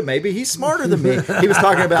fumbled it. Maybe he's smarter than me." He was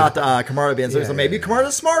talking about Camardo Benz. He was like, maybe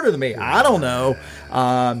Camardo's smarter than me. I don't know.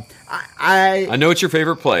 I know it's your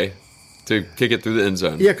favorite play to kick it through the end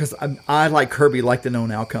zone. Yeah, because I like Kirby, like the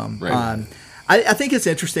known outcome. Right. I think it's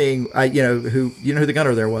interesting. Who the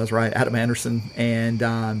gunner there was, right? Adam Anderson, and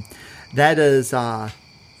that is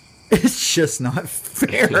it's just not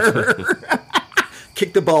fair.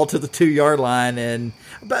 Kick the ball to the 2-yard line, and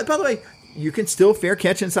by the way, you can still fair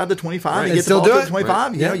catch inside the 25 and get the ball to the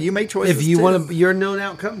 25. Right. You make choices. If you want your known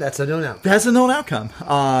outcome, that's a known outcome. That's a known outcome.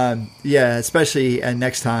 Especially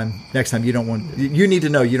next time you don't want. You need to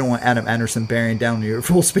know you don't want Adam Anderson bearing down your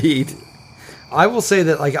full speed. I will say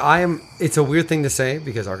that it's a weird thing to say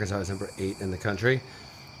because Arkansas is number 8 in the country.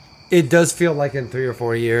 It does feel like in 3 or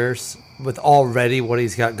 4 years, with already what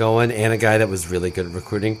he's got going, and a guy that was really good at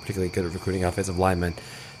recruiting, particularly good at recruiting offensive linemen.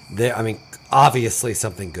 Obviously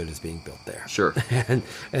something good is being built there. Sure, and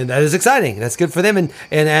that is exciting. That's good for them. And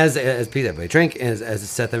as Peter Drink, as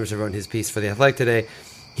Seth Emerson wrote in his piece for The Athletic today,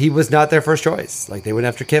 he was not their first choice. Like they went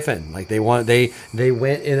after Kiffin. Like they went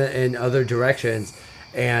in other directions.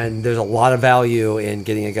 And there's a lot of value in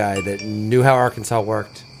getting a guy that knew how Arkansas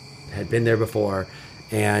worked, had been there before,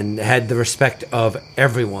 and had the respect of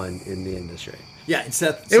everyone in the industry. Yeah, and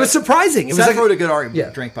Seth was surprising. Seth wrote a good article. Yeah.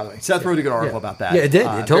 Drink, by the way. Seth wrote a good article about that. Yeah, it did.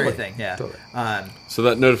 Totally. Thing. Yeah. Totally. So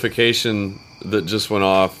that notification that just went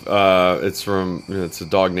off, it's from it's a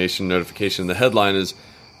Dog Nation notification. The headline is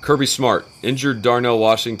Kirby Smart injured Darnell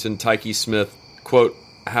Washington, Tyke Smith, quote,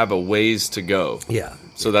 have a ways to go. Yeah.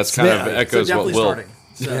 So that's kind of echoes what Will. Starting.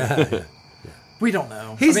 So. We don't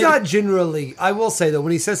know. He's not generally. I will say though,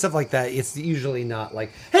 when he says stuff like that, it's usually not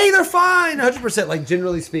like, "Hey, they're fine," 100%. Like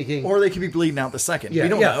generally speaking, or they could be bleeding out the second. Yeah, we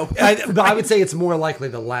don't know. But I would say it's more likely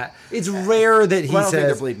the last. It's rare that he I don't says think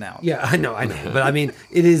they're bleeding out. Yeah, I know. But I mean,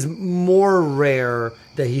 it is more rare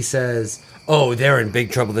that he says, "Oh, they're in big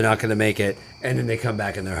trouble. They're not going to make it," and then they come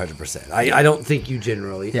back and they're 100%. I don't think you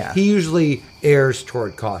generally. Yeah. He usually errs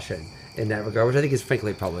toward caution in that regard, which I think is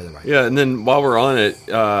frankly probably the right. Yeah, and then while we're on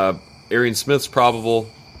it. Arian Smith's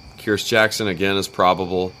probable. Kyrus Jackson, again, is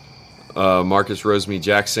probable. Marcus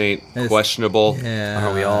Rosemy-Jacksaint, questionable. Yeah.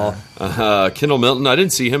 Are we all? Kendall Milton, I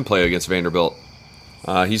didn't see him play against Vanderbilt.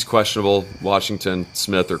 He's questionable. Washington,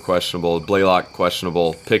 Smith are questionable. Blaylock,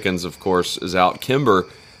 questionable. Pickens, of course, is out. Kimber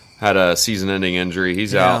had a season-ending injury.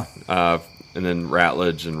 He's out. And then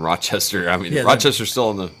Ratledge and Rochester. I mean, Rochester's still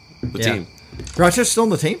on the team. Rochester's still on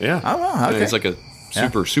the team? Yeah. Oh, wow. Okay. Yeah, he's like a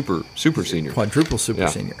super senior. Quadruple super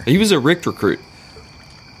senior. He was a Richt recruit.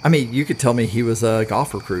 I mean, you could tell me he was a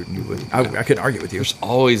golf recruit, and I couldn't argue with you. There's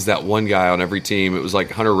always that one guy on every team. It was like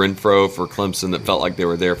Hunter Renfrow for Clemson that felt like they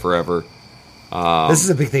were there forever. This is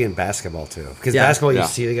a big thing in basketball too, because basketball you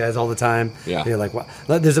see the guys all the time. Yeah, you're like, what?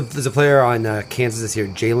 There's a player on Kansas this year,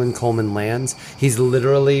 Jalen Coleman Lands. He's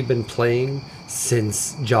literally been playing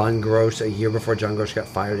since John Gross, a year before John Gross got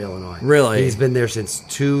fired at Illinois. Really, he's been there since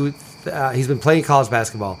he's been playing college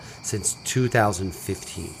basketball since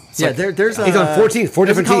 2015. He's on four different teams.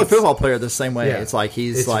 He's a college football player the same way. Yeah. It's like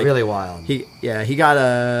it's really wild. He got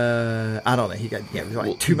I don't know. He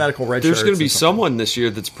got 2 medical red shirts. There's going to be someone this year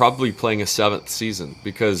that's probably playing a 7th season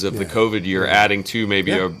because of the COVID year, adding to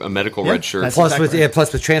maybe a medical red shirt. Plus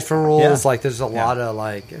with transfer rules, like there's a lot of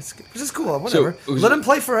which is cool. Whatever. So, let him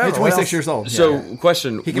play forever. He's 26 years old. So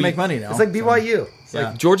question: he can make money now. It's like BYU.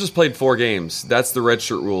 Like Georgia's played 4 games. That's the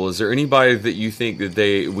redshirt rule. Is there anybody that you think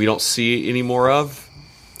that we don't see any more of?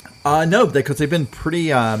 No, because they've been pretty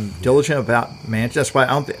diligent about managing. That's why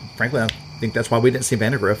I think that's why we didn't see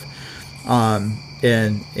Vandegrift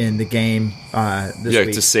in the game this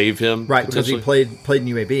week. To save him, right? Because he played in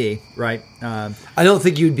UAB, right? I don't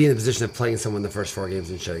think you'd be in a position of playing someone the first 4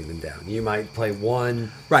 games and shutting them down. You might play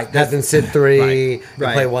one, right? Have them sit 3, and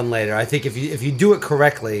play one later. I think if you do it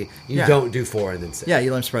correctly, you don't do 4 and then sit. Yeah,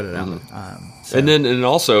 you let them spread it out. And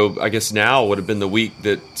also, I guess now would have been the week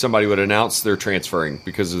that somebody would announce they're transferring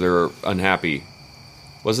because they're unhappy.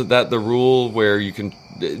 Wasn't that the rule where you can?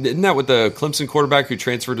 Isn't that what the Clemson quarterback who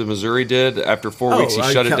transferred to Missouri did? After 4 weeks, he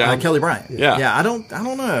shut it down. Kelly Bryant. Yeah. I don't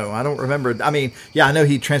know. I don't remember. I mean, I know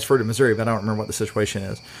he transferred to Missouri, but I don't remember what the situation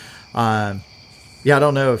is. I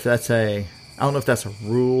don't know if that's I don't know if that's a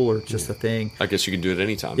rule or just a thing. I guess you can do it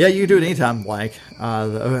anytime. Yeah, you can do it anytime, like the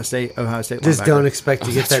Ohio State Just linebacker. don't expect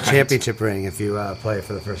to get that right. championship ring if you play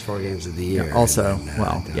for the first 4 games of the year. Yeah, also,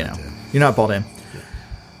 you're not bought in.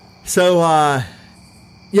 So,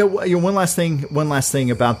 one last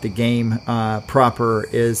thing about the game proper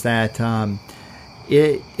is that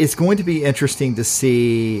it's going to be interesting to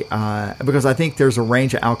see because I think there's a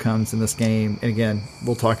range of outcomes in this game. And again,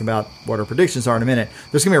 we'll talk about what our predictions are in a minute.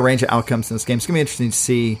 There's going to be a range of outcomes in this game. It's going to be interesting to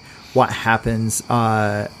see what happens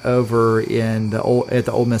over at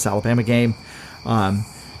the Ole Miss Alabama game.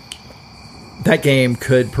 That game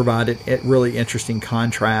could provide a really interesting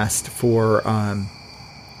contrast for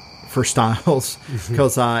styles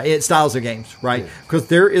because styles of games, right? Because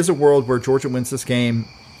there is a world where Georgia wins this game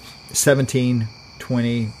 17-20-6,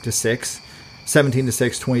 17-6,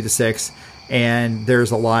 20-6, and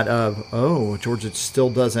there's a lot of Georgia still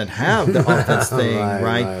doesn't have the offense thing,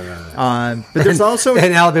 right? But there's also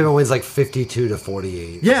and Alabama wins like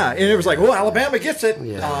 52-48. Yeah, and it was like, Alabama gets it.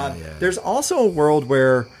 There's also a world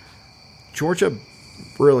where Georgia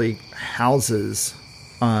really houses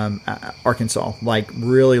Arkansas, like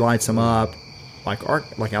really lights them up,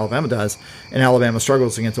 like Alabama does, and Alabama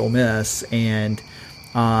struggles against Ole Miss, and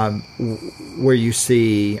where you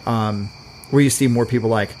see more people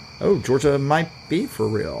like, Georgia might be for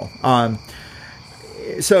real.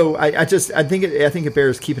 So I think it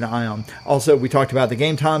bears keeping an eye on. Also, we talked about the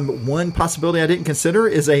game time, but one possibility I didn't consider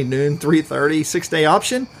is a noon 3:30 6-day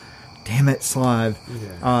option. Damn it, Slive.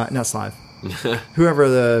 Not Slive.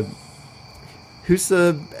 Who's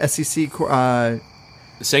the SEC?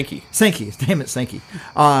 Sankey. Damn it, Sankey.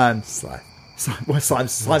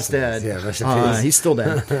 Slive's dead. Yeah, rest in peace. He's still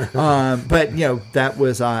dead. But that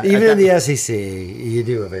was even in the SEC, you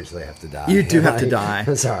do eventually have to die. You do have to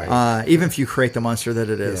die. Sorry. Even if you create the monster that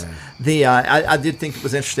it is. Yeah. I did think it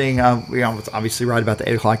was interesting. We obviously right about the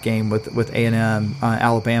 8:00 game with A&M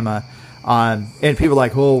Alabama, and people are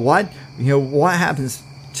like, well, what happens?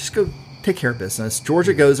 Just go take care of business.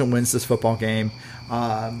 Georgia goes and wins this football game.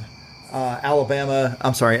 LSU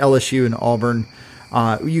and Auburn.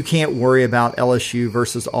 You can't worry about LSU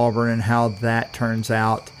versus Auburn and how that turns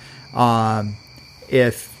out.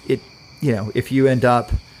 If you end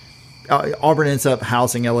up, Auburn ends up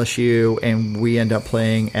housing LSU and we end up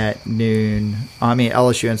playing at noon.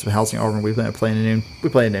 LSU ends up housing Auburn. We end up playing at noon. We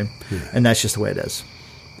play at noon, and that's just the way it is.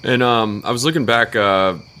 And I was looking back,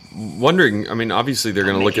 wondering. Obviously they're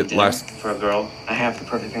going to look at last for a girl. I have the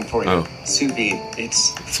perfect thing for you. Oh. Sous vide.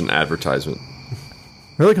 It's an advertisement.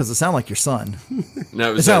 Really? Because it sounds like your son.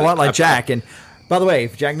 No, it sounds a lot like Jack. And by the way,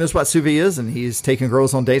 if Jack knows what sous vide is and he's taking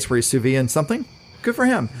girls on dates where he's sous vide something, good for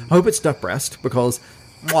him. I hope it's duck breast because,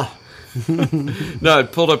 mwah. No, I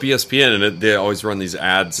pulled up ESPN and they always run these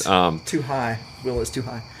ads. Too high. Will is too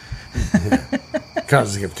high. Carl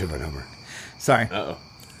doesn't give it to my number. Sorry. Uh-oh.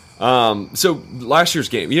 So last year's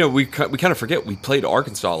game, we kind of forget we played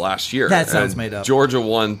Arkansas last year. That sounds made up. Georgia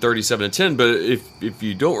won 37-10, but if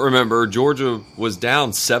you don't remember, Georgia was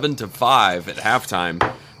down 7-5 at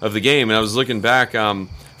halftime of the game, and I was looking back.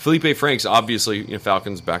 Felipe Franks, obviously,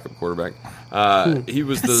 Falcons' backup quarterback. He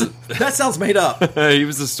was that sounds made up. He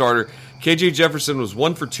was the starter. KJ Jefferson was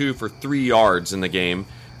 1 for 2 for 3 yards in the game.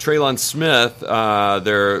 Traylon Smith,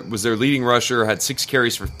 their leading rusher, had 6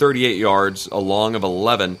 carries for 38 yards, a long of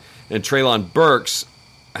 11. And Treylon Burks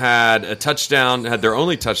had their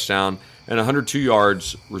only touchdown, and 102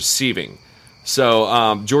 yards receiving.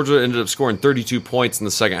 So Georgia ended up scoring 32 points in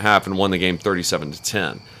the second half and won the game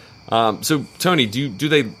 37-10. So Tony, do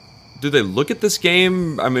they look at this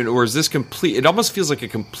game? Or is this complete? It almost feels like a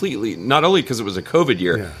completely, not only because it was a COVID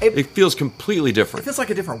year, it feels completely different. It feels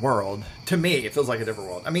like a different world. To me, it feels like a different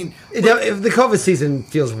world. The COVID season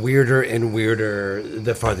feels weirder and weirder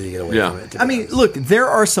the farther you get away from it. Look, there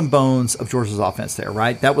are some bones of Georgia's offense there,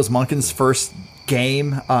 right? That was Monken's first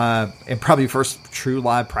game and probably first true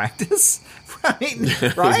live practice. Right?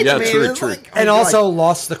 Yeah, true. Also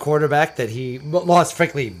lost the quarterback that he lost,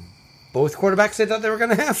 frankly, both quarterbacks they thought they were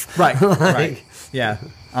going to have. Right, right. Yeah.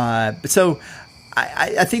 So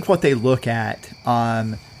I think what they look at,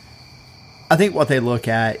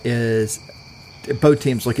 is both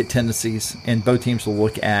teams look at tendencies and both teams will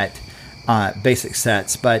look at basic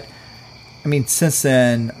sets. But, since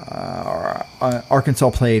then, Arkansas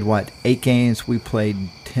played, 8 games? We played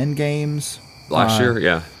 10 games. Last year,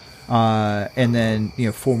 yeah. And then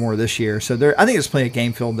 4 more this year. So I think it's playing a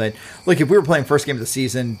game field that, look, if we were playing first game of the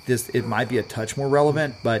season, it might be a touch more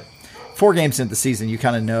relevant. But 4 games into the season, you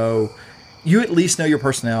kind of know you at least know your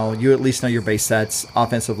personnel. You at least know your base sets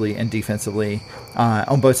offensively and defensively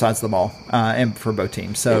on both sides of the ball and for both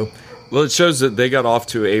teams. So, well, it shows that they got off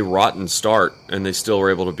to a rotten start and they still were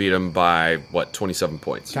able to beat them by 27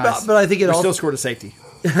 points. guys, But I think it we also still scored a safety.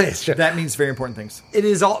 it's true. That means very important things. It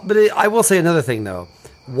is all, but I will say another thing though.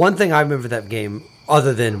 One thing I remember that game,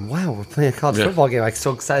 other than wow, we're playing a college football game. I'm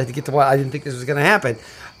so excited to get to watch. I didn't think this was going to happen,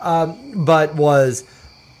 but was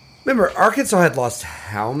remember Arkansas had lost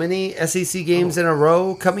how many SEC games in a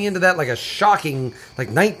row coming into that, like a shocking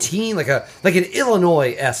 19, like an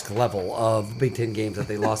Illinois-esque level of Big Ten games that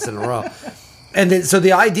they lost in a row. And then, so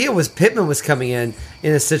the idea was Pittman was coming in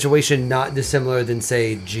a situation not dissimilar than,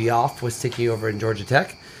 say, Geoff was taking over in Georgia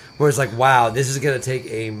Tech, where it's like, wow, this is going to take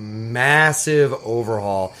a massive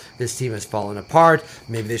overhaul. This team has fallen apart.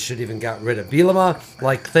 Maybe they should even got rid of Bielema.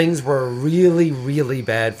 Like, things were really, really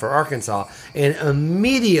bad for Arkansas. And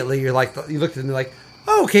immediately, you looked at them and you're like,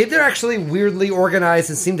 oh, okay, they're actually weirdly organized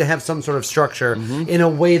and seem to have some sort of structure in a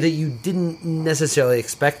way that you didn't necessarily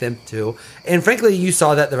expect them to. And frankly, you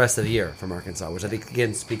saw that the rest of the year from Arkansas, which I think,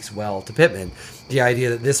 again, speaks well to Pittman. The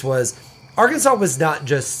idea that Arkansas was not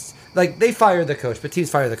just, like, they fired the coach, but teams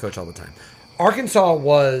fire the coach all the time. Arkansas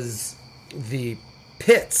was the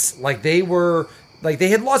pits. Like, they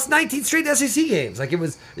had lost 19 straight SEC games. Like, it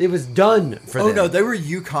was done for them. Oh, no, they were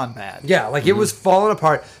UConn bad. Yeah, like it was falling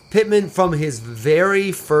apart. Pittman, from his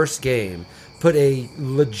very first game, put a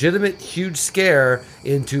legitimate huge scare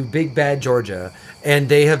into Big Bad Georgia, and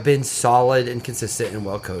they have been solid and consistent and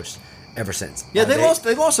well coached ever since. Yeah, they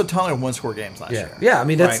lost a ton of one-score games last year. Yeah, I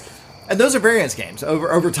mean, that's... Right. And those are variance games.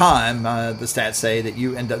 Over time, the stats say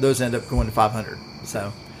that those end up going to 500.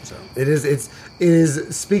 So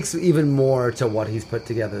it speaks even more to what he's put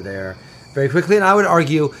together there very quickly, and I would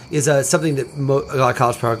argue is something that a lot of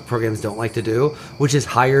college programs don't like to do, which is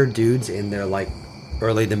hire dudes in their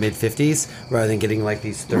early to mid 50s rather than getting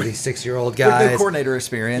these 36-year-old guys with no coordinator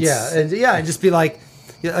experience. Yeah, and just be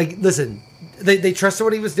listen, they trusted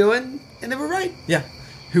what he was doing, and they were right. Yeah,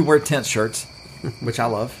 who wear tent shirts, which I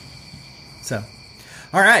love. So,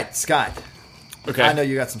 all right, Scott. Okay, I know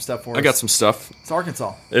you got some stuff for us. I got some stuff. It's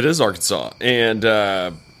Arkansas. It is Arkansas, and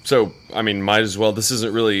so I mean, might as well. This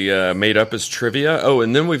isn't really made up as trivia. Oh,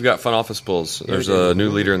 and then we've got Fun Office Bulls. There's a new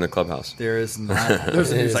leader in the clubhouse. There is not.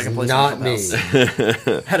 There's a new second place. Not in the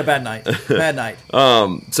clubhouse. Had a bad night. Bad night.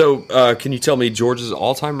 So can you tell me Georgia's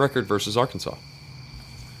all-time record versus Arkansas?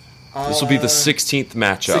 This will be the 16th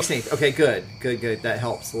matchup. 16th. Okay, good. That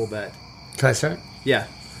helps a little bit. Can I start? Yeah.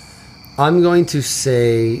 I'm going to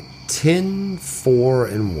say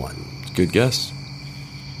 10-4-1. Good guess.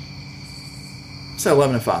 So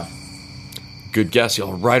 11-5. Good guess.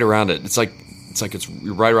 You're right around it. It's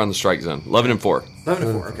you're right around the strike zone. 11-4.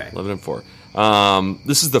 11-4. Okay. 11-4.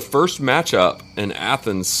 This is the first matchup in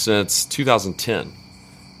Athens since 2010.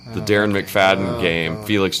 The Darren McFadden game,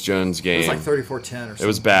 Felix Jones game. It was 34-10 or something. It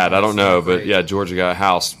was bad. I don't know, but yeah, Georgia got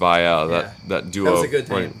housed by that duo. That was a good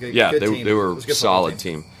team. Good team. They were a solid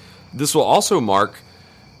team. This will also mark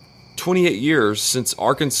 28 years since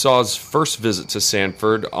Arkansas's first visit to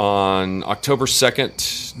Sanford on October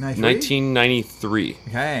 2nd, 1993.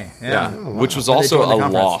 Okay. Yeah. Oh, wow. Which was also a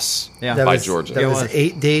loss by That Georgia. was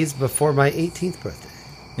 8 days before my 18th birthday.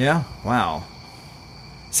 Yeah. Wow.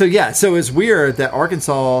 So it's weird that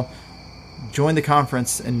Arkansas joined the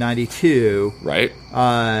conference in 92. Right.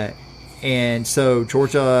 And so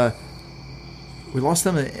Georgia, we lost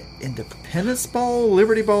them in Independence Bowl,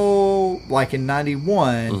 Liberty Bowl, in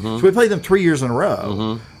 91. So we played them 3 years in a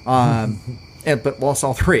row. But lost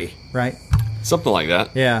all three, right? Something like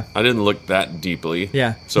that. Yeah. I didn't look that deeply.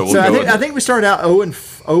 Yeah. So we'll go I think we started out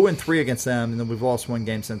 0-3 against them, and then we've lost one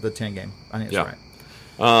game since the 10 game. I think that's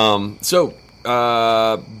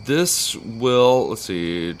right. This will, let's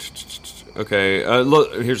see. Okay,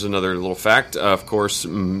 look, here's another little fact. Of course,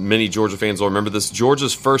 many Georgia fans will remember this.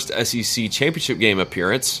 Georgia's first SEC championship game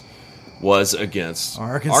appearance was against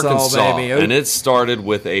Arkansas, baby. And it started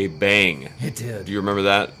with a bang. It did. Do you remember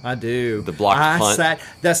that? I do. The blocked punt.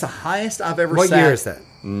 That's the highest I've ever What sat. What year is that?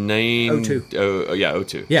 02.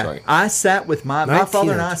 02. Yeah, Sorry. I sat with my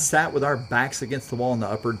father and I 1902. sat with our backs against the wall in the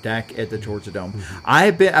upper deck at the Georgia Dome.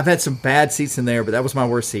 I've had some bad seats in there, but that was my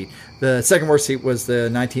worst seat. The second worst seat was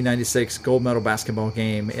the 1996 gold medal basketball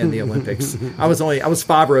game in the Olympics. I was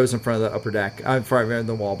 5 rows in front of the upper deck, in front of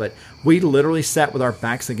the wall, but we literally sat with our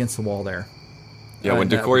backs against the wall there. Yeah, when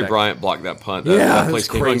DeCorey Bryant blocked that punt, that that place was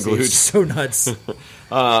came crazy. unglued. It's so nuts.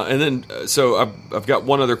 And then, so I've got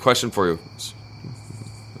one other question for you.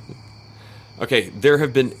 Okay, there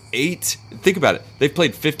have been 8. Think about it. They've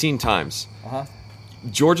played 15 times.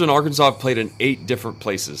 Georgia and Arkansas have played in 8 different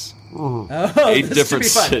places. Oh, 8 this different should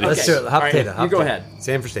be fun. cities. Let's do it. Hot All right, potato. you go ahead.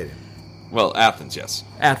 Sanford Stadium. Well, Athens, yes.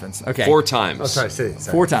 Athens. Okay. 4 times. Oh, sorry, city.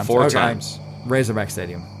 Sorry. 4 times. 4 Okay. times. Razorback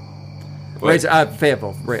Stadium. Wait,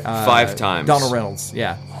 Fayetteville. 5 times. Donald Reynolds.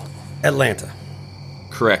 Yeah. Atlanta.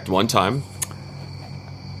 Correct. 1 time.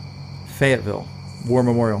 Fayetteville. War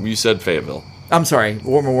Memorial. You said Fayetteville. I'm sorry.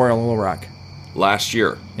 War Memorial in Little Rock. Last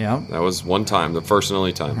year. Yeah. That was 1 time, the first and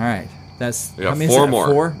only time. All right. That's We got how many is 4 that? more.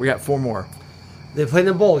 4? We got 4 more. They played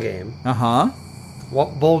in a bowl game. Uh-huh.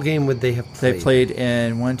 What bowl game would they have played? They played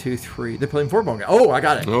in 1, 2, 3. They played in 4 bowl games. Oh, I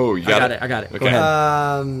got it. Oh, you got it. I got it. Go Okay.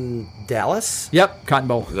 ahead. Dallas. Yep. Cotton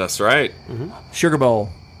Bowl. That's right. Sugar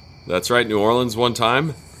Bowl. That's right. New Orleans 1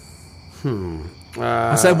 time.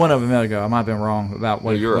 I said one of them a minute ago. I might have been wrong about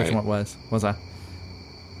what, you're which right. one it was. Was I?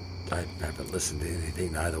 I haven't listened to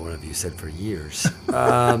anything either one of you said for years.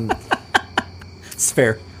 It's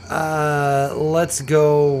fair. Let's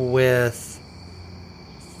go with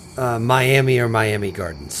Miami or Miami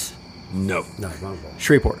Gardens. No. No, wrong bowl.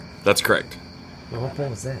 Shreveport. That's correct. Well, what bowl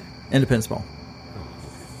was that? Independence Bowl.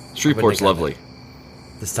 Shreveport's think I lovely.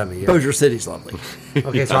 This time of year. Bossier City's lovely.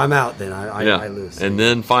 Okay, so I'm out then. I lose. And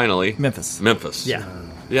then finally, Memphis. Yeah.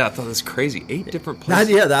 Yeah, I thought that's crazy. 8 different I, places.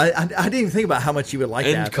 yeah, I didn't even think about how much you would like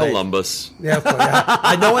And that. but Columbus. Yeah, of course,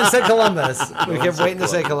 yeah. No one said Columbus. We kept waiting to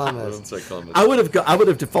say Columbus. Don't say Columbus. I would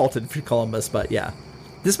have defaulted for Columbus, but yeah.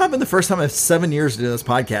 This might have been the first time in 7 years doing this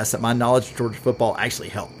podcast that my knowledge of Georgia football actually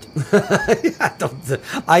helped.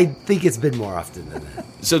 I think it's been more often than that.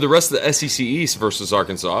 So the rest of the SEC East versus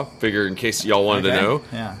Arkansas, figure in case y'all wanted Okay. to know.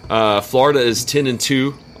 Yeah. Florida is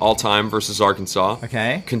 10-2 all time versus Arkansas.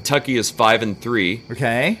 Okay. Kentucky is 5-3.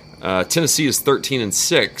 Okay. Tennessee is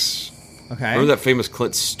 13-6. Okay. Remember that famous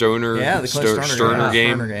Clint Stoner? Yeah, the Clint Stoner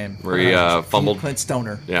game, Stoner game. where he fumbled. Clint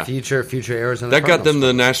Stoner. Yeah, Future Arizona. that got them Cardinals.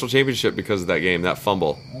 the national championship because of that game, that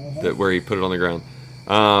fumble, that where he put it on the ground.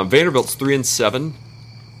 Vanderbilt's 3-7.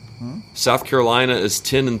 South Carolina is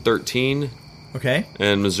 10-13, Okay.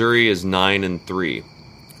 and Missouri is 9-3.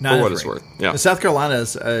 For what it's worth, yeah. The South Carolina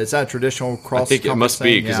is that a traditional cross? I think it must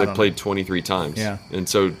be because they they played 23 times. Yeah. And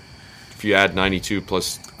so if you add 92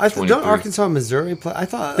 plus I 23. don't Arkansas and Missouri play. I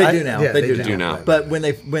thought They do now. Yeah, they do do now. now. But when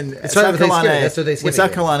right South with Carolina, Thanksgiving. That's what Thanksgiving when South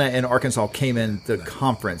is. Carolina and Arkansas came in the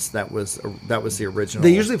conference, that was the original.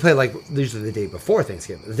 They usually play usually the day before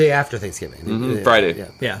Thanksgiving, the day after Thanksgiving, Friday. Yeah.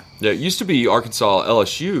 yeah, Yeah, it used to be Arkansas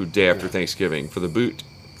LSU day after Thanksgiving for the boot.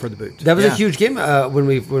 for the boot. That was Yeah. a huge game when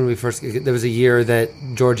we first. There was a year that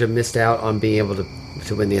Georgia missed out on being able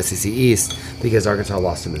to win the SEC East because Arkansas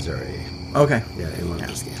lost to Missouri. Okay. Yeah, in one of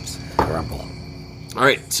those games. Grumble. All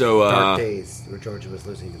right, so Dark days where Georgia was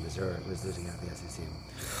losing to Missouri, was losing out the SEC.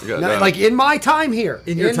 we got, Not, like in my time here,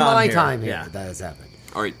 In your time my here, time here, yeah. that has happened.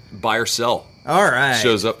 all right, buy or sell All right.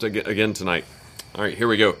 shows up again tonight. All right, here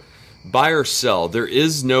we go. Buy or sell. There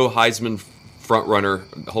is no Heisman front runner.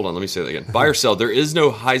 Hold on, let me say that again. Buy or sell. There is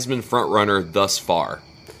no Heisman front runner thus far.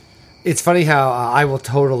 It's funny how I will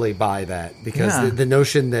totally buy that because Yeah. the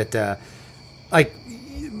notion that like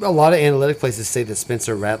a lot of analytic places say that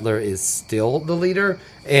Spencer Rattler is still the leader,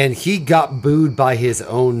 and he got booed by his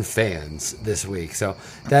own fans this week. So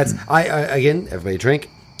that's I again, everybody drink.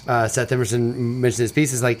 Seth Emerson mentioned his piece.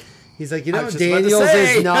 He's like, I was just about to Daniels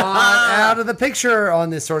say. is not out of the picture on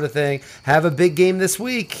this sort of thing. Have a big game this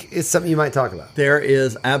week. It's something you might talk about. There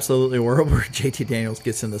is absolutely a world where JT Daniels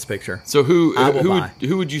gets in this picture. So who I will buy.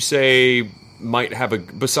 who would you say might have a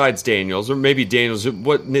besides Daniels or maybe Daniels?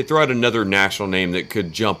 What throw out another national name that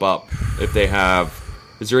could jump up if they have.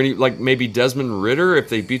 Is there any like maybe Desmond Ridder if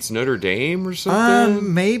they beats Notre Dame or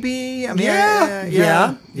something? Maybe. I mean,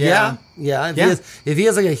 Yeah. Yeah. If he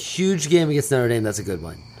has like a huge game against Notre Dame, that's a good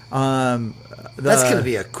one. That's going to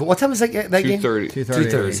be a cool. What time is that game? 2:30.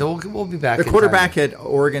 2:30. So we'll be back. The in quarterback time. at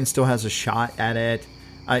Oregon still has a shot at it.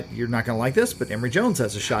 You're not going to like this, but Emory Jones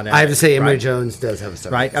has a shot at it. I have to say, Emory right? Jones does have a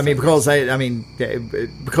start. Right? I mean,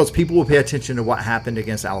 because people will pay attention to what happened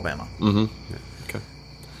against Alabama. Okay.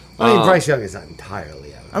 I mean, Bryce Young is not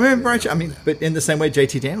entirely out. I mean, Bryce. I mean, but in the same way,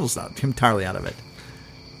 JT Daniels not entirely out of it.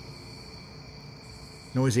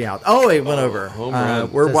 Noisy out. Oh, it went over. home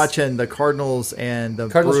run. We're Just- watching the Cardinals and the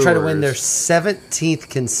Cardinals try to win their Brewers. 17th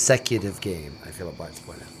consecutive game. I feel obliged to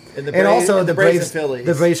point out. And the And Braves- also and the the Braves Braves, and Phillies.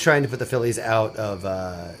 the Braves trying to put the Phillies out of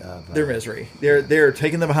their misery. They're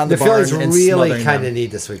taking them behind the the barn Phillies and really smothering kind of them.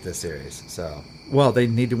 need to sweep this series. So Well, they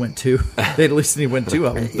need to win two. They at least need to win two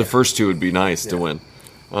of them. The first two would be nice to win.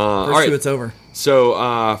 All right. Two, it's over. So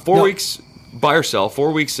 4 No. weeks, buy or sell.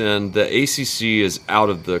 4 weeks in, the ACC is out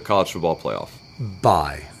of the college football playoff.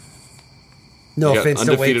 bye. No You got offense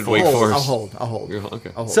to Wake undefeated Wake Forest. Forest. I'll hold. You're- okay.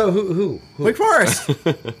 I'll hold. So who Wake Forest.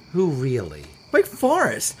 who really? Wake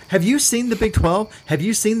Forest. Have you seen the Big 12? Have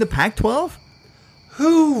you seen the Pac-12?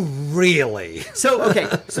 Who really? So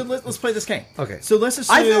let's play this game. Okay. So let's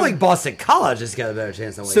assume. I feel like Boston College has got a better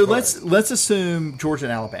chance than Wake So Forest. let's assume Georgia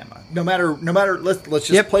and Alabama. No matter. Let's just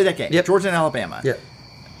Yep. play that game. Yep. Georgia and Alabama. Yeah.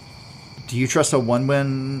 Do you trust a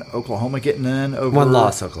one-win Oklahoma getting in over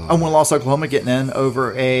One-loss Oklahoma? A one-loss Oklahoma getting in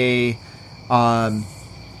over an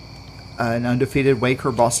undefeated Wake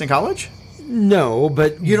or Boston College? No,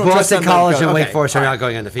 but You don't trust Boston them to College go- and Wake okay, Forest are all not right.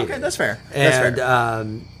 going undefeated. Okay, that's fair. And That's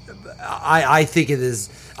fair. I think it is.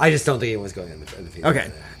 I just don't think anyone's going undefeated.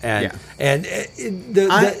 Okay. And Yeah. and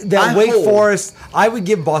I Wake hold- Forest, I would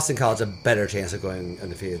give Boston College a better chance of going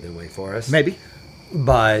undefeated than Wake Forest. Maybe.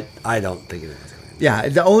 but I don't think anyone's going. Yeah,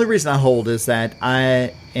 the only reason I hold is that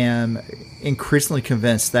I am increasingly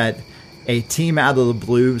convinced that a team out of the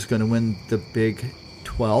blue is going to win the Big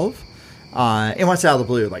 12. And what's out of the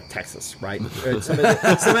blue, like Texas, right? Somebody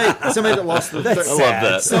that lost the That's I love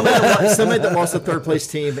that. somebody that lost the third place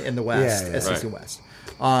team in the West, Yeah, yeah. SEC Right. West.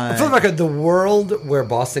 For the record, the world where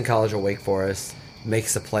Boston College or Wake Forest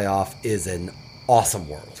makes the playoff is an awesome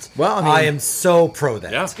world. Well, I mean- I am so pro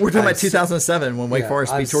that. Yeah. We're talking I'm about 2007 when Wake Yeah,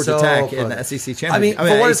 Forest I'm beat Georgia so Tech pro in the that. SEC I championship. mean,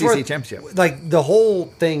 for what it's ACC worth, championship. like the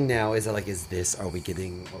whole thing now is that like, is this? Are we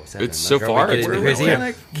getting? It's so far, it's Getting really crazy?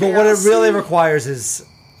 kinda But what it really chaos-y. requires is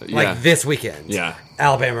like Yeah. this weekend, Yeah.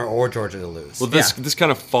 Alabama or Georgia to lose. Well, this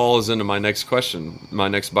kind of falls into my next question, my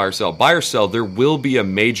next buy or sell. Buy or sell, there will be a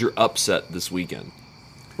major upset this weekend.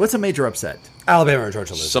 What's a major upset? Alabama or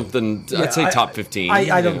Georgia lose. Something, Yeah, I'd say top 15.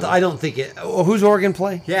 I don't. I don't think it. Who's Oregon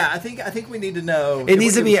play? Yeah, I think we need to know. It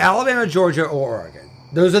needs to be Alabama, Georgia, or Oregon.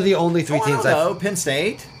 Those are the only three I teams. don't know. Penn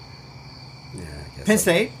State. Yeah, I guess Penn so.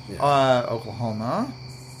 State. Yeah. Oklahoma.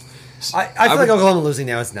 I feel like would- Oklahoma losing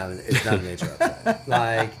now is not a major upset.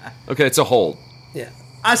 Like, Okay, it's a hold. yeah,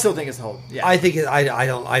 I still think it's a hold. Yeah. I think it, I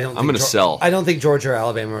don't. I'm gonna sell. I don't think Georgia or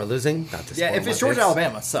Alabama are losing. Not to yeah, spoil if it's my Georgia, picks.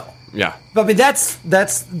 Alabama, sell. Yeah. But I mean,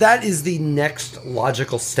 that is the next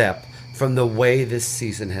logical step from the way this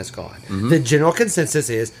season has gone. Mm-hmm. The general consensus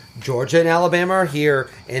is Georgia and Alabama are here,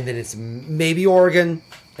 and then it's maybe Oregon,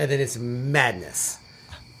 and then it's madness.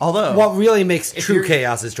 Although, What really makes true you're-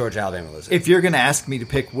 chaos is Georgia, Alabama losing. if you're going to ask me to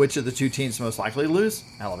pick which of the two teams most likely to lose,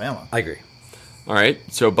 Alabama. I agree. All right,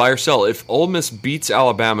 so buy or sell. If Ole Miss beats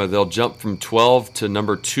Alabama, they'll jump from 12 to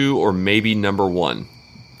number 2 or maybe number 1.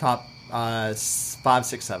 Top 5,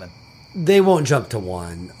 6, 7. They won't jump to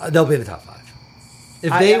 1. They'll be in the top 5.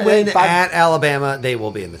 If I- they I- win five- at Alabama, they will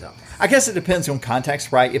be in the top 5. I guess it depends on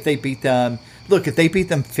context, right? If they beat them, if they beat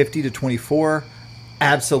them 50 to 24,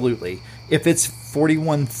 absolutely. If it's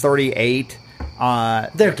 41-38,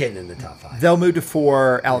 They're getting in the top 5. they'll move to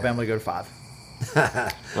 4, Alabama will go to 5.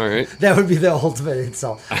 All right. That would be the ultimate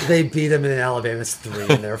insult. They beat them and Alabama's 3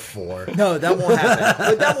 and they're 4. No, that won't happen.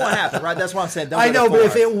 But that won't happen, right? That's what I'm saying. They'll I go to know, but 4.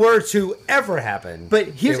 if it were to ever happen, But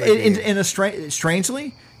here's it would be- in a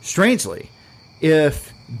strangely,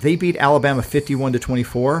 if they beat Alabama 51 to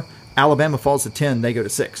 24, Alabama falls to 10, they go to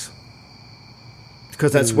 6.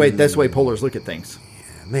 Because that's the way pollers look at things.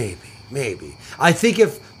 maybe. I think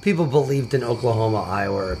if people believed in Oklahoma,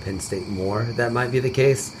 Iowa, or Penn State more, that might be the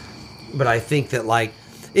case. But I think that like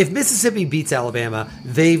if Mississippi beats Alabama,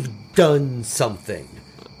 they've done something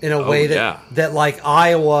in a way that like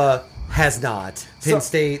Iowa has not. Penn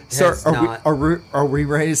State has not. Are we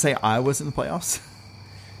ready to say Iowa's in the playoffs?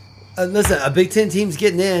 Listen, a Big Ten team's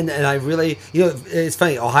getting in, and I really, it's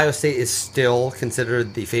funny. Ohio State is still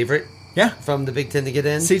considered the favorite. Yeah. From the Big Ten to get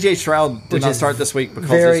in. C.J. Stroud did Which not is start this week because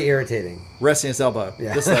very he's irritating. resting his elbow.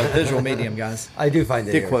 Yeah. This is a visual medium, guys. I do find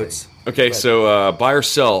it Dick irritating. quotes. Okay, so buy or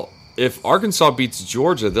sell. If Arkansas beats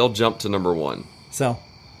Georgia, they'll jump to number 1. Sell.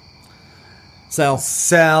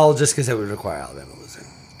 Sell just because it would require Alabama losing.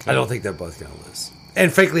 I don't think they're both going to lose.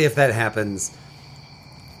 And frankly, if that happens,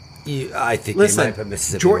 I think they Listen, might put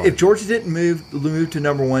Mississippi. if Georgia didn't move to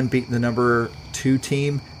number 1, beating the number 2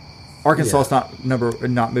 team, Arkansas's not moving to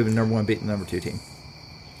number 1, beating the number 2 team.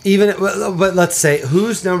 but let's say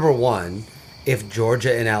who's number 1 if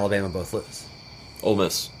Georgia and Alabama both lose? Ole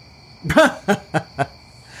Miss.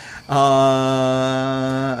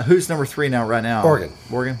 Who's number 3 right now?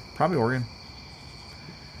 Oregon. Probably Oregon.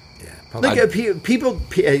 Yeah, probably. Look,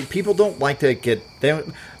 people don't like to get.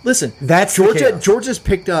 Listen. That's the Georgia. chaos. Georgia's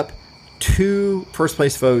picked up 2 first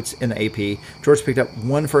place votes in the AP. Georgia picked up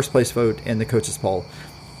 1 first place vote in the coaches poll.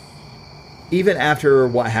 Even after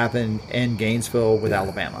what happened in Gainesville with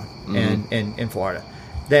Alabama and in Florida,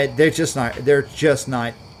 that they're just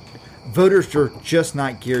not. voters are just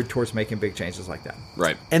not geared towards making big changes like that.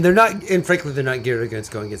 Right. And they're not, and frankly, they're not geared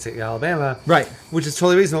against going against Alabama, Right. Which is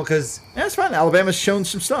totally reasonable because That's fine. Alabama's shown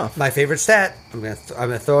some stuff. my favorite stat. I'm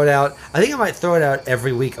gonna throw it out. I think I might throw it out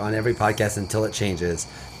every week on every podcast until it changes.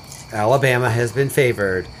 Alabama has been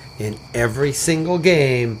favored in every single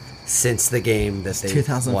game since the game that they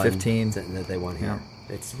 2015 won, that they won here.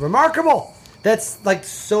 Yeah. It's remarkable. That's like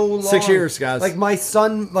so long. 6 years, guys. Like my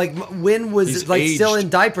son, like Win was He's like still aged. in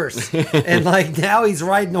diapers, and like now he's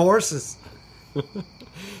riding horses. All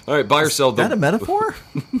right, buy or sell. Is that a metaphor?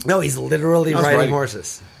 No, he's literally riding riding.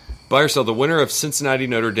 horses. Buy or sell. The winner of Cincinnati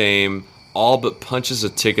Notre Dame all but punches a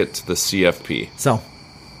ticket to the CFP. So,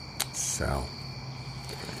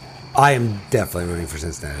 I am definitely rooting for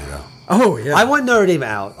Cincinnati though. oh yeah, I want Notre Dame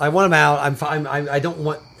out. I want them out. I don't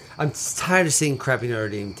want. I'm tired of seeing crappy Notre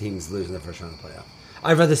Dame teams lose in the first round of the playoff.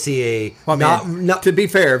 I'd rather see a Well, I mean, not. to be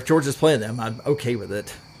fair, if Georgia's playing them, I'm okay with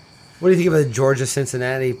it. What do you think of the Georgia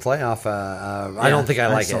Cincinnati playoff? I don't think I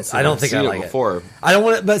like still it. see I don't it. think I Seen it like before. it. I don't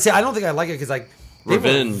want to, but see, I don't think I like it because like they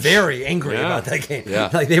Revenge. were very angry Yeah. about that game. Yeah.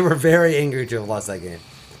 Like they were very angry to have lost that game.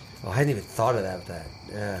 Well, I hadn't even thought of that. With that.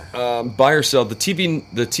 Yeah. Buy or sell. The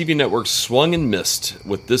TV network swung and missed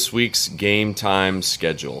with this week's game time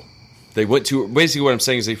schedule. They went to basically what I'm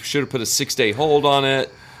saying is they should have put a 6-day hold on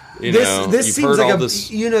it. You know, This you've seems heard like all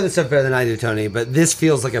this. you know this stuff better than I do, Tony. But this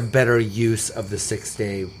feels like a better use of the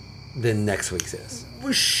 6-day than next week's is.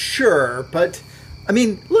 Well, sure, but I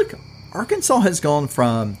mean, look, Arkansas has gone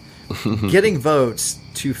from getting votes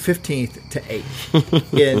to 15th to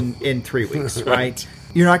 8th in 3 weeks, right?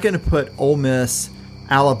 You're not going to put Ole Miss,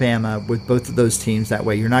 Alabama with both of those teams that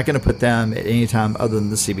way. You're not going to put them at any time other than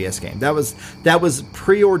the CBS game. That was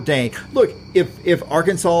preordained. Look, if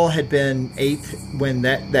Arkansas had been 8th when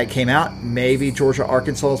that came out, maybe Georgia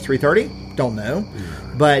Arkansas is 3:30. Don't know,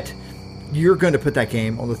 but you're going to put that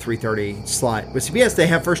game on the 3:30 slot. With CBS, they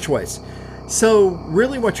have first choice. So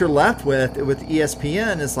really what you're left with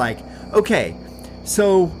ESPN is like, okay,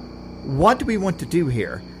 so what do we want to do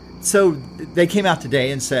here? So they came out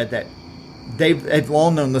today and said that they've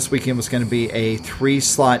long known this weekend was going to be a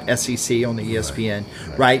 3-slot SEC on the ESPN,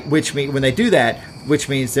 right? Which means when they do that, which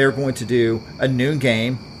means they're going to do a noon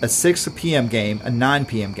game, a 6 p.m. game, a 9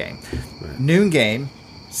 p.m. game. Noon game,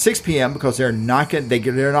 6 p.m. because they're not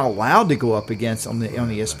allowed to go up against on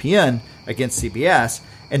ESPN against CBS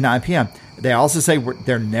at 9 p.m. They also say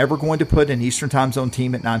they're never going to put an Eastern Time Zone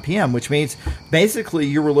team at 9 p.m., which means basically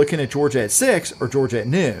you were looking at Georgia at 6 or Georgia at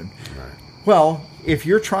noon. Right. Well, if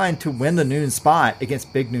you're trying to win the noon spot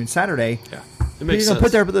against Big Noon Saturday, Yeah, it you're makes going sense. to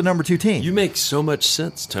put there with the number 2 team. You make so much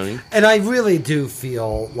sense, Tony. And I really do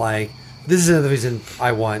feel like this is another reason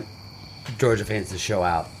I want Georgia fans to show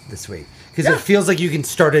out this week. Because it feels like you can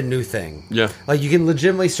start a new thing. Yeah. Like you can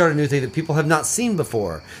legitimately start a new thing that people have not seen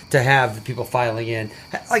before to have people filing in.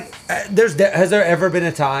 Like, has there ever been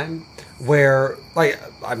a time where, like,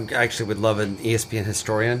 I actually would love an ESPN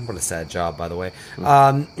historian. What a sad job, by the way.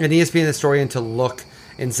 An ESPN historian to look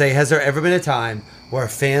and say, has there ever been a time where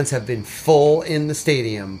fans have been full in the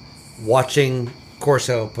stadium watching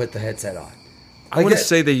Corso put the headset on? I want to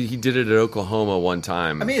say that he did it at Oklahoma one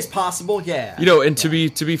time. I mean, it's possible, yeah. You know, and to be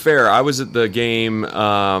fair, I was at the game.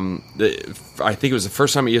 I think it was the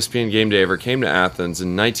first time ESPN Game Day ever came to Athens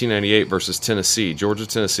in 1998 versus Tennessee, Georgia,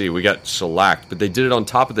 Tennessee. We got shellacked, but they did it on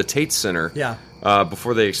top of the Tate Center. Yeah.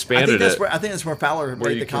 Before they I expanded think it. I think that's where Fowler made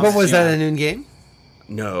the you can- comment. But was that a noon game?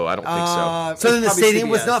 No, I don't think so. So then the Probably stadium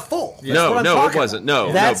was CBS. not full. That's No, what I'm no, it talking wasn't. about.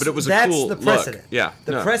 No, That's, but it was a that's cool the look. precedent. Yeah,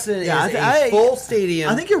 the no. precedent Yeah, is I- a full stadium.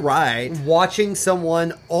 I think you're right. Watching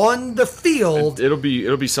someone on the field. It'll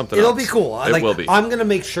be something. It'll else. be cool. It will be. I'm going to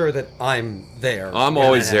make sure that I'm there. I'm when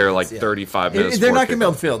always that there, happens. like 35 minutes. They're before not going to be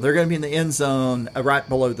on kickoff. the field. They're going to be in the end zone, right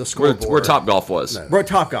below the scoreboard. Where Top Golf was. Where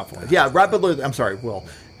Top Golf was. Yeah, right below. I'm sorry, Will.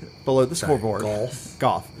 Below the scoreboard.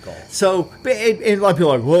 Golf. So, and a lot of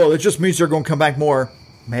people are like, well, it just means they're going to come back more.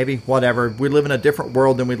 Maybe, whatever. We live in a different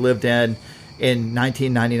world than we lived in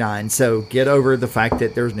 1999. So get over the fact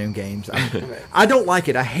that there's noon games. I don't like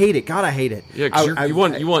it. I hate it. God, I hate it. Yeah, because you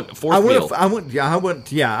want fourth meal. I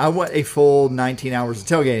want a full 19 hours of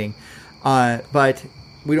tailgating. But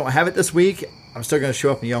we don't have it this week. I'm still going to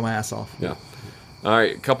show up and yell my ass off. Yeah. All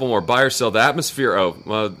right, a couple more. Buy or sell. The atmosphere. Oh,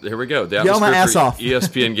 well, here we go. The Yell atmosphere my ass for off.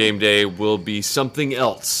 ESPN Game Day will be something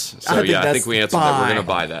else. So, I think I think we answered that. We're going to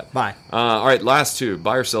buy that. Buy. All right, last two.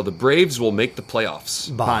 Buy or sell. The Braves will make the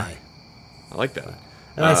playoffs. Buy. I like that.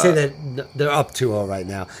 And I say that they're up 2-0 right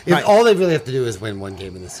now. Right. All they really have to do is win one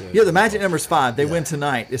game in the series. Yeah, the magic number's 5. They win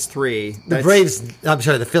tonight. It's 3. The Braves, I'm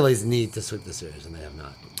sorry, the Phillies need to sweep the series, and they have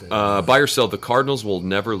not. Buy or sell, the Cardinals will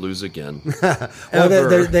never lose again. Well,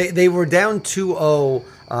 they were down 2-0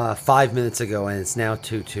 5 minutes ago, and it's now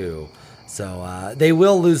 2-2. So they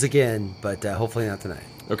will lose again, but hopefully not tonight.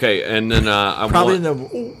 Okay, and then probably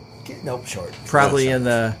Probably in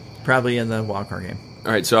the wild card game.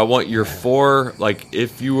 All right, so I want your 4, like,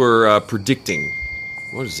 if you were predicting.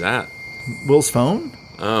 What is that? Will's phone?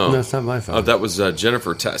 Oh. No, it's not my phone. Oh, that was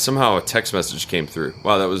Jennifer. Somehow a text message came through.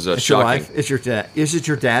 Wow, that was It's shocking. your wife? It's your dad. Is it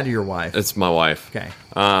your dad or your wife? It's my wife. Okay.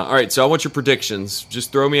 All right, so I want your predictions.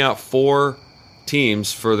 Just throw me out 4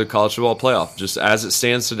 teams for the college football playoff, just as it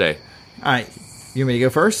stands today. All right. You want me to go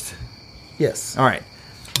first? Yes. All right.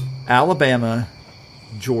 Alabama,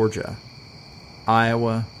 Georgia,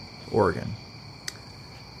 Iowa, Oregon.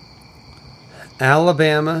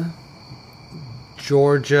 Alabama,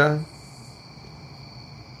 Georgia,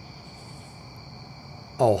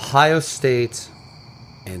 Ohio State,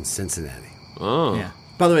 and Cincinnati. Oh. Yeah.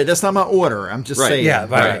 By the way, that's not my order. I'm just Right. saying. Yeah, right.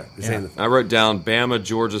 Right. You're saying I wrote down Bama,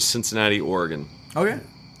 Georgia, Cincinnati, Oregon. Okay.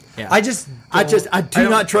 Yeah. I do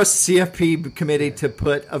not trust the CFP committee to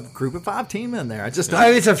put a group of 5 team in there. I just don't. I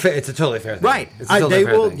mean, it's a totally fair thing. Right. It's a totally They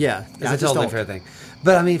fair will- thing. yeah. It's I a just totally don't. fair thing.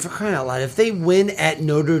 But I mean, for crying out loud, if they win at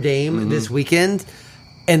Notre Dame this weekend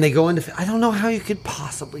and they go into, I don't know how you could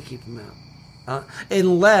possibly keep them out,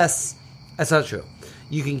 unless that's not true.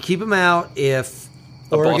 You can keep them out if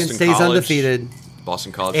Oregon Boston stays College, undefeated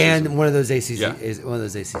Boston College, and season. one of those ACC Yeah. is one of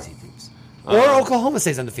those ACC teams. Or Oklahoma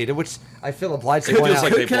stays undefeated, which I feel obliged to It point feels out.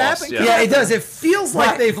 like they've Could lost. happen. Yeah, it does. It feels like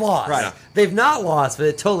Right. they've lost. Right. They've not lost, but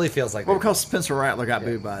it totally feels like Well, they've because Spencer Rattler got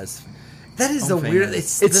booed by his. That is the Home fan. weird. It's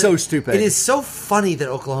so stupid. It is so funny that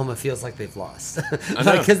Oklahoma feels like they've lost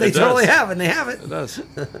know, because they it totally does. have, and they haven't. It does.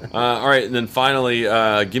 All right, and then finally,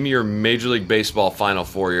 give me your Major League Baseball Final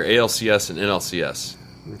Four, your ALCS and NLCS.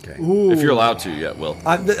 Okay. If you're allowed to yet, Will.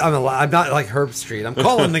 I'm not like Herb Street. I'm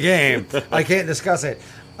calling the game. I can't discuss it.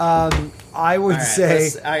 I would say.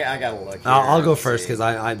 I got to look. Here. I'll go Let's first see.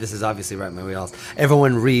 because this is obviously right in my wheelhouse.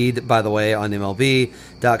 Everyone read, by the way, on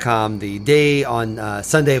MLB.com. The day on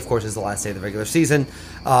Sunday, of course, is the last day of the regular season.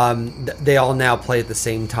 They all now play at the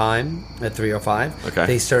same time at 3:05. Okay.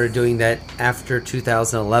 They started doing that after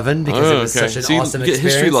 2011 because it was such an So you awesome get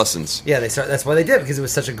experience. history lessons. Yeah, that's why they did, because it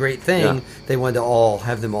was such a great thing. Yeah. They wanted to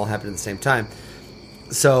have them all happen at the same time.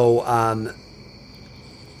 So,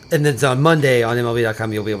 and then on Monday on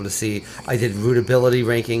MLB.com, you'll be able to see I did rootability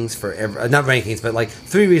rankings for not rankings, but like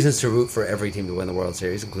 3 reasons to root for every team to win the World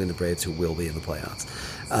Series, including the Braves, who will be in the playoffs.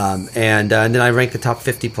 And then I rank the top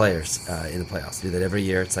 50 players in the playoffs. I do that every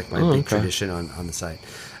year. It's like my big tradition on the site.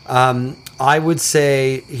 I would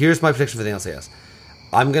say, here's my prediction for the NLCS.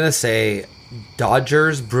 I'm going to say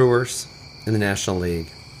Dodgers, Brewers in the National League.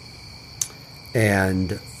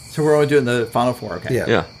 And So we're only doing the Final Four. Okay.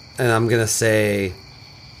 Yeah. and I'm going to say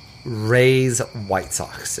Rays, White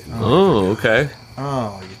Sox. Oh, okay.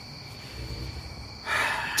 Oh,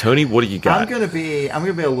 Tony, what do you got? I'm gonna be a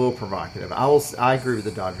little provocative. I agree with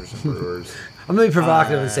the Dodgers and Brewers. I'm going to be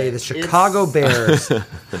provocative and say the Chicago Bears.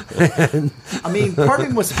 I mean, part of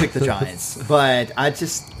me wants to pick the Giants, but I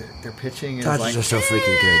just their pitching is Dodgers like are so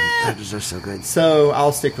freaking good. Dodgers are so good. So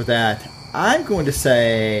I'll stick with that. I'm going to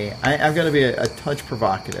say I'm going to be a touch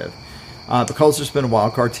provocative because there's been a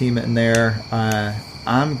wild card team in there.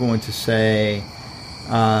 I'm going to say,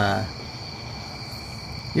 I'll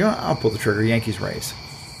pull the trigger. Yankees, Rays,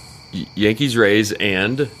 Yankees, Rays,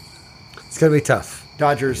 and... It's going to be tough.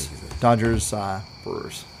 Dodgers,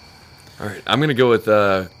 Brewers. All right, I'm going to go with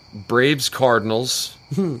Braves, Cardinals.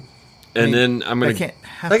 And then I'm going That to... can't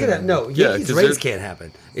happen. Look at that. No, Yeah, Yankees 'cause Rays they're- can't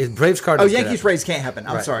happen. Braves Oh, Cardinals. Yankees, Rays can't happen.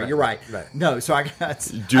 I'm Right, sorry. right, You're right. right. No, so I got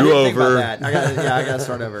Do I didn't think about over. that. I got to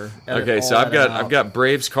start over. Edit Okay, so all I've that got out.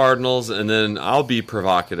 Braves, Cardinals, and then I'll be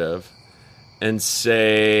provocative and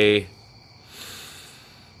say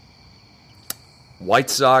White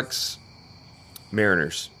Sox,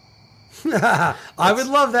 Mariners. I would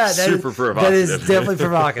love that. Super That is provocative. definitely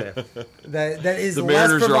provocative. That is The less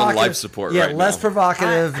Mariners are on provocative- life support Yeah, right less now.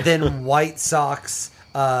 provocative than White Sox,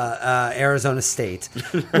 Arizona State.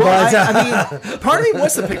 Well, But, I mean, part of me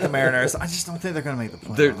wants to pick the Mariners. I just don't think they're going to make the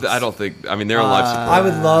playoffs. I don't think. I mean, they're on life support. I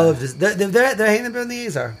would love to. They're hanging there in the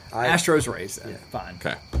A's are. Astros, Rays. Fine.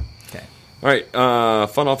 Okay. Okay. All right.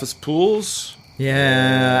 Fun office pools.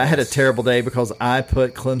 Yeah, I had a terrible day because I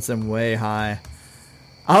put Clemson way high.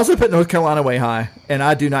 I also put North Carolina way high, and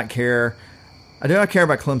I do not care. I do not care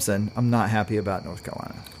about Clemson. I'm not happy about North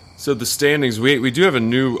Carolina. So the standings, we do have a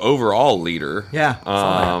new overall leader. Yeah,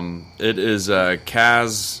 it is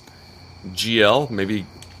Kaz GL, maybe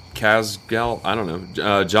Kaz Gal, I don't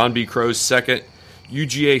know. John B. Crow's second.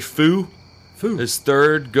 UGA Fu is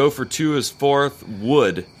third. Go for Two is fourth.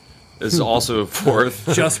 Wood is also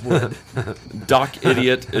fourth. Just Wood. Doc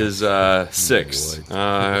Idiot is sixth.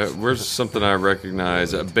 Where's something I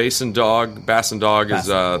recognize? Basin Dog is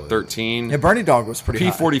 13. Yeah, Bernie Dog was pretty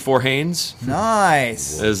high. P44 Haynes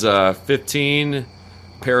Nice. is 15.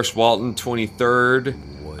 Parrish Walton 23rd.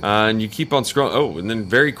 And you keep on scrolling. Oh, and then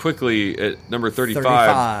very quickly at number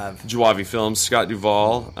 35. Jawabi Films, Scott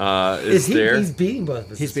Duvall is there. He's beating both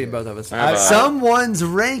of us. He's beating both of us. Someone's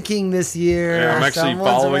ranking this year. Yeah, I'm actually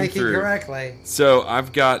following through correctly. So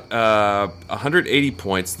I've got 180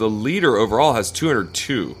 points. The leader overall has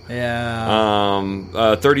 202.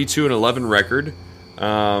 Yeah. 32 and 11 record.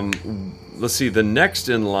 Let's see. The next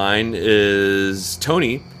in line is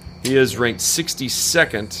Tony. He is ranked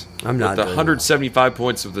 62nd with 175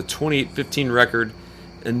 points with a 28-15 record,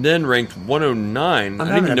 and then ranked 109. I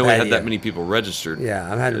didn't even know we had that many people registered. Yeah,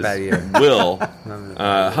 I'm having a bad year. Will,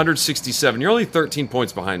 167. You're only 13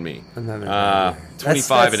 points behind me. I'm having a bad year.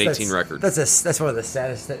 25 and 18 record. That's one of the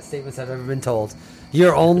saddest statements I've ever been told.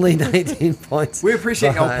 You're only 19 points. We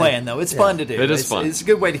appreciate y'all playing, though. It's fun to do. It is fun. It's a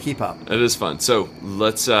good way to keep up. It is fun. So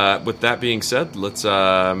let's. With that being said, let's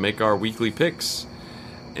make our weekly picks.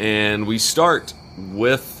 And we start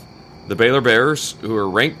with the Baylor Bears, who are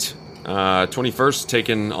ranked 21st,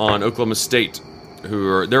 taking on Oklahoma State, who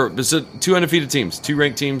are there's two undefeated teams, two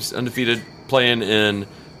ranked teams, undefeated, playing in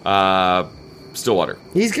Stillwater.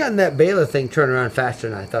 He's gotten that Baylor thing turned around faster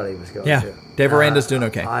than I thought he was going to. Dave Aranda's doing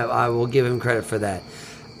okay. I will give him credit for that.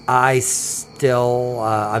 I'm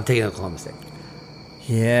taking Oklahoma State.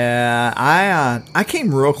 Yeah, I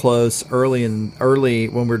came real close early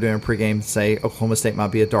when we were doing pregame to say Oklahoma State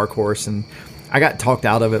might be a dark horse, and I got talked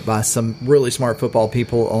out of it by some really smart football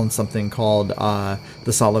people on something called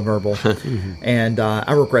the Solid Verbal, and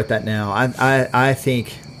I regret that now. I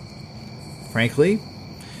think, frankly,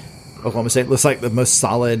 Oklahoma State looks like the most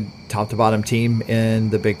solid top to bottom team in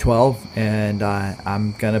the Big 12, and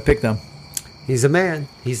I'm gonna pick them. He's a man.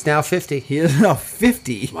 He's now 50. He is now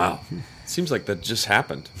 50. Wow. Seems like that just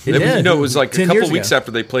happened. It did. It was like a couple weeks ago.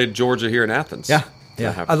 after they played Georgia here in Athens. Yeah.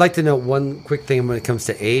 I'd like to know one quick thing when it comes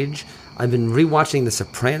to age. I've been rewatching The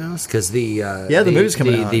Sopranos because the movie's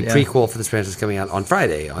coming out. The prequel for The Sopranos is coming out on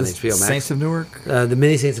Friday on HBO Max. Saints of Newark? The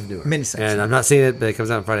Mini Saints of Newark. And I'm not seeing it, but it comes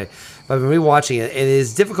out on Friday. But I've been rewatching it. It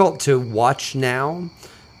is difficult to watch now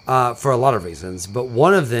for a lot of reasons, but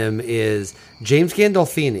one of them is James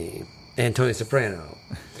Gandolfini and Tony Soprano.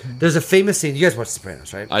 There's a famous scene. You guys watch The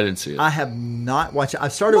Sopranos, right? I didn't see it. I have not watched it. I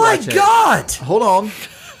started watching it. My God! Hold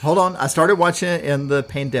on. I started watching it in the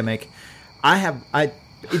pandemic.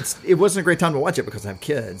 It wasn't a great time to watch it because I have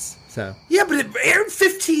kids. So yeah, but it aired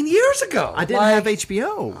 15 years ago. I didn't have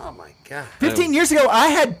HBO. Oh my God! 15 years ago, I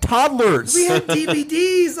had toddlers. We had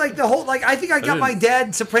DVDs, like the whole. Like I think I got my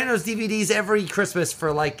dad Sopranos DVDs every Christmas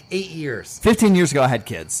for like 8 years. 15 years ago, I had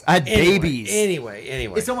kids. I had babies. Anyway,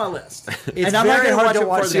 it's on my list. It's I'm very hard to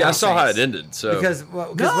watch. I saw how it ended. So because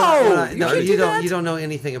you don't know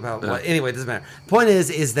anything about what. Anyway, it doesn't matter. Point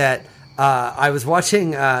is that. I was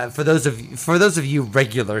watching for those of you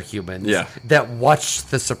regular humans that watch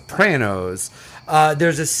The Sopranos.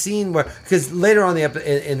 There's a scene where because later on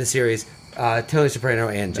in the series, Tony Soprano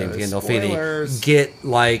and James Gandolfini get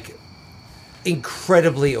like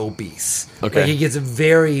incredibly obese. Okay, like, he gets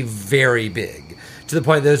very very big to the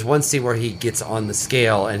point there's one scene where he gets on the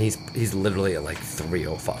scale and he's literally at like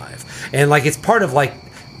 305, and like it's part of like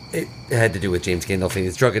it had to do with James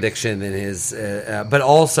Gandolfini's drug addiction and his, but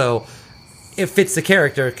also. It fits the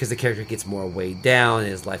character because the character gets more weighed down.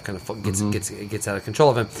 His life kind of gets out of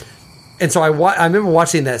control of him. And so I remember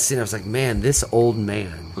watching that scene. I was like, man, this old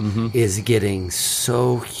man is getting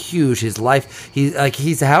so huge. His life,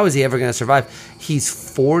 how is he ever going to survive? He's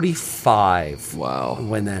 45. Wow,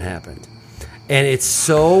 when that happened. And it's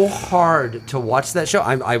so hard to watch that show.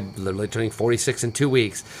 I'm literally turning 46 in 2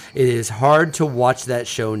 weeks. It is hard to watch that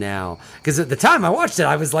show now. Because at the time I watched it,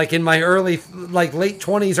 I was like in my late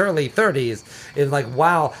 20s, early 30s. And like,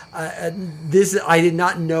 wow, I did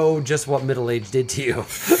not know just what middle age did to you.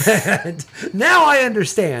 And now I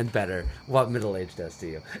understand better what middle age does to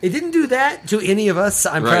you. It didn't do that to any of us,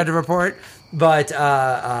 I'm proud to report. But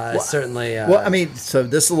certainly... I mean, so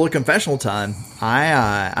this is a little confessional time.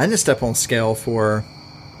 I didn't step on scale for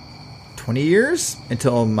 20 years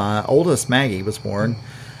until my oldest, Maggie, was born.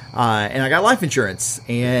 And I got life insurance.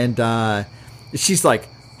 And she's like,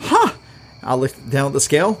 huh. I looked down at the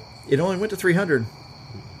scale. It only went to 300,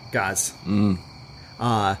 guys.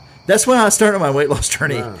 That's when I started my weight loss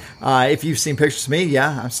journey. Wow. If you've seen pictures of me,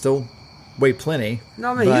 yeah, I still weigh plenty.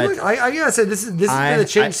 No, man, but you look, I gotta say this has been a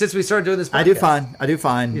change since we started doing this podcast. I do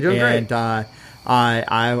fine. You're doing great. And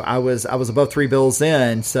I was above 3 bills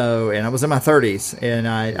then, and I was in my 30s, and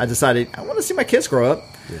I decided I want to see my kids grow up.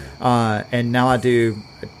 Yeah. And now I do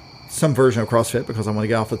some version of CrossFit because I want to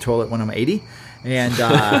get off the toilet when I'm 80. And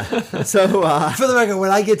so, for the record, when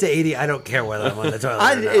I get to 80, I don't care whether I'm on the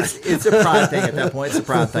toilet or not. It's a pride thing at that point. It's a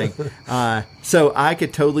pride thing. So I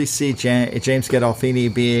could totally see James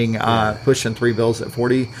Gandolfini being pushing 3 bills at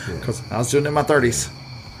 40 because I was doing it in my 30s.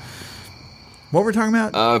 What were we talking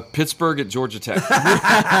about? Pittsburgh at Georgia Tech.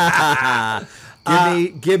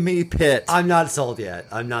 Give me Pitt. I'm not sold yet.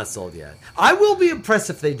 I will be impressed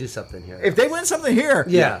if they do something here. If they win something here,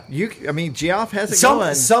 Yeah. Geoff has it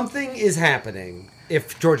going. Something is happening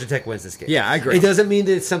if Georgia Tech wins this game. Yeah, I agree. It doesn't mean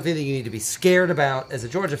that it's something that you need to be scared about as a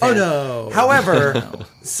Georgia fan. Oh, no. However,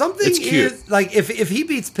 something It's cute. is like if he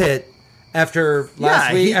beats Pitt after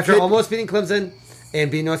last week, after almost beating Clemson and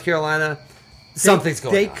beating North Carolina, something's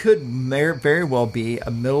going on. They could very well be a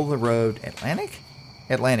middle of the road Atlantic.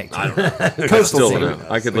 I don't know. Coastal Still team. don't know.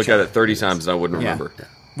 I could look at it 30 times and I wouldn't remember. Yeah.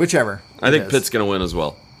 Whichever. I think Pitt's going to win as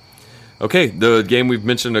well. Okay, the game we've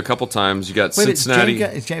mentioned a couple times. You got Cincinnati.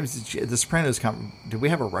 James, the Sopranos. Did we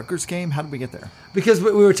have a Rutgers game? How did we get there? Because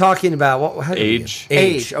we were talking about Age.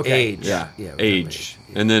 Age, okay. Age. Yeah, Yeah, age.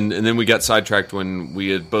 And then we got sidetracked when we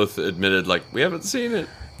had both admitted we haven't seen it.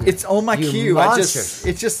 It's on my You queue. monsters.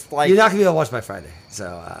 It's just like You're not gonna be able to watch by Friday,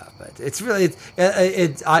 so but it's really.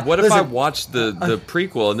 What if I watch the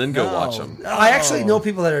prequel and then go No. watch them? I actually know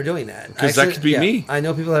people that are doing that. 'Cause that Actually, could be me. I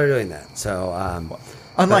know people that are doing that. So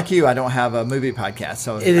unlike you, I don't have a movie podcast,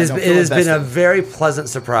 so it has I don't it feel has been a invested. very pleasant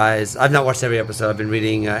surprise. I've not watched every episode. I've been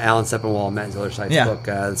reading Alan Sepinwall and Matt Zillerstein's Yeah. book,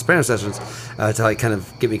 The Sopranos Sessions, to kind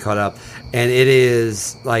of get me caught up. And it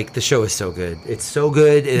is the show is so good. It's so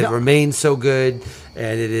good, and it remains so good,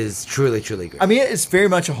 and it is truly great. I mean, it's very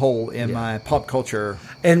much a hole in my pop culture.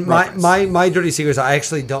 And reference. my dirty secrets, I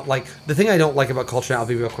actually don't like. The thing I don't like about culture now, I'll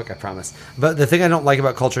be real quick, I promise. But the thing I don't like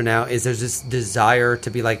about culture now is there's this desire to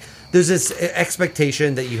be there's this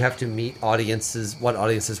expectation that you have to meet what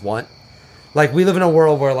audiences want. We live in a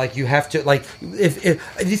world where you have to if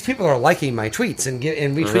these people are liking my tweets and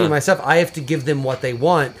retweeting my stuff, I have to give them what they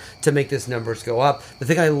want to make this numbers go up. The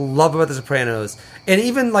thing I love about The Sopranos, and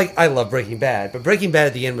even I love Breaking Bad, but Breaking Bad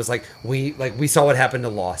at the end was we saw what happened to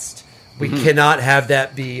Lost. We cannot have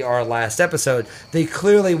that be our last episode. They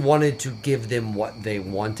clearly wanted to give them what they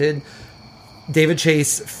wanted. David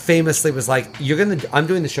Chase famously was I'm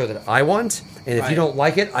doing the show that I want, and if you don't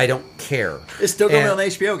like it, I don't care. It's still going to be on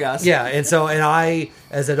HBO, guys. Yeah, and I,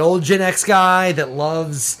 as an old Gen X guy that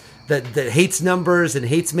loves that hates numbers and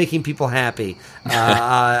hates making people happy,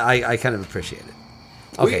 I kind of appreciate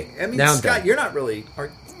it. Okay, now I'm Scott, done. you're not really.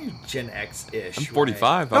 Are you Gen X-ish? I'm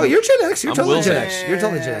 45. Oh, you're Gen X. You're I'm totally Gen Wilson. X. You're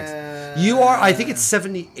totally Gen X. You are. I think it's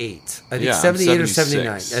 78. I think Yeah, I'm 78 or 79.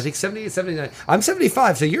 I 76. think 78, 79. I'm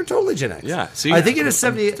 75, so you're totally Gen X. Yeah, see, I think it is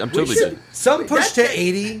 78. I'm totally Gen. Some push to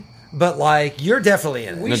 80, but you're definitely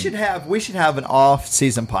in it. We should have an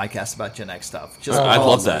off-season podcast about Gen X stuff. I'd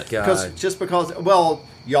love that. Because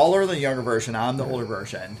y'all are the younger version, I'm the older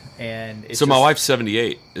version, and it's So my wife's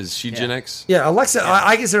 78. Is she Gen X? Yeah, Alexa.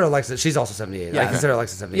 I consider Alexa. She's also 78. I consider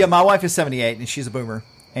Alexa 78. Yeah, my wife is 78, and she's a boomer.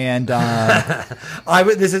 And I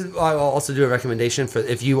will also do a recommendation for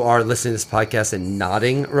if you are listening to this podcast and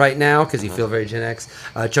nodding right now because you feel very Gen X.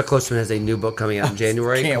 Chuck Klosterman has a new book coming out in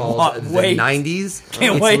January called The 90s.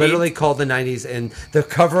 It's literally called The 90s, and the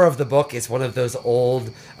cover of the book is one of those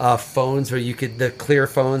old phones the clear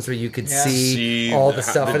phones where you could see all the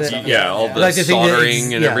stuff in it. Yeah, all the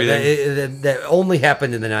soldering and everything. That only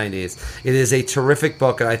happened in the 90s. It is a terrific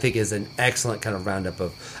book, and I think is an excellent kind of roundup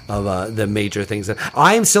of the major things.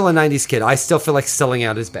 I am still a 90s kid. I still feel like selling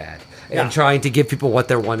out is bad. And trying to give people what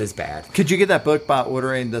they want is bad. Could you get that book by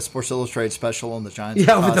ordering the Sports Illustrated special on the Giants?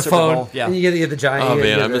 Yeah, with the Super phone. Bowl? Yeah. And you get the Giants. Oh,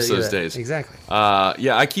 man, I miss those days. Exactly.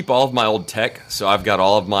 Yeah, I keep all of my old tech, so I've got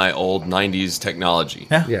all of my old 90s technology.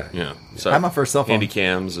 Yeah. So I had my first cell phone. handy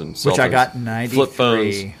cams and cell Which I phones. got in 93. Flip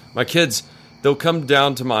phones. My kids, they'll come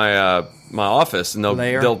down to my my office and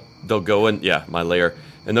they'll go in. Yeah, my lair.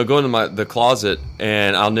 And they'll go into the closet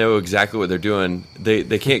and I'll know exactly what they're doing.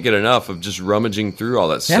 They can't get enough of just rummaging through all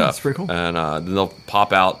that stuff. that's pretty cool. And then they'll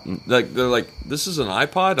pop out. And they're like, "This is an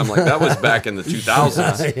iPod." I'm like, "That was back in the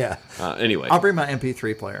 2000s." Yeah. Anyway, I'll bring my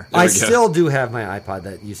MP3 player. I we go. still do have my iPod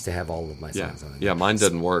that used to have all of my yeah, songs on it. yeah, mine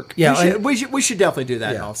doesn't work. Yeah, We should definitely do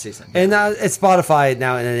that in yeah. off season. And now it's Spotify.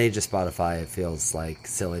 Now in an age of Spotify, it feels like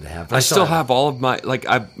silly to have. But I still have all of my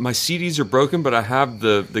my CDs are broken, but I have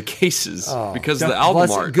the cases because the album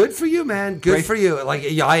Plus, art. good for you, man. Good for you. Like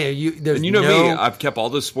there's And you know no, me, I've kept all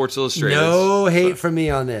those Sports Illustrated. no hate from me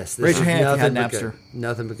on this. Raise your is hand if you had nothing but Napster. good.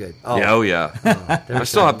 Nothing but good. Oh yeah, I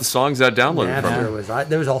still have the songs I downloaded from Napster it.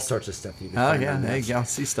 there was all sorts of stuff you could Oh find yeah, on there you Napster. go.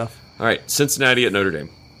 See stuff. All right, Cincinnati at Notre Dame.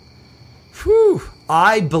 Whew.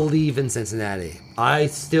 I believe in Cincinnati. I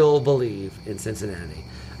still believe in Cincinnati.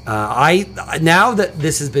 Now that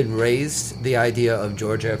this has been raised, the idea of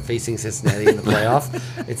Georgia facing Cincinnati in the playoff,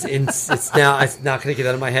 it's not going to get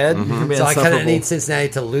out of my head. Be So I kind of insufferable. need Cincinnati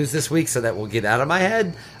to lose this week so that will get out of my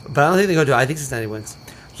head. But I don't think they're going to do it. I think Cincinnati wins.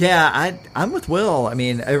 Yeah, I'm with Will. I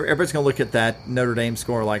mean, everybody's going to look at that Notre Dame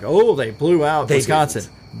score like, oh, they blew out They Wisconsin.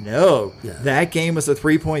 No, Yeah. that game was a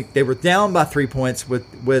 3-point. They were down by 3 points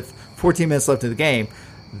with 14 minutes left in the game.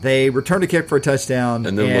 They returned a kick for a touchdown,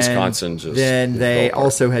 And then Wisconsin just Then they fell apart.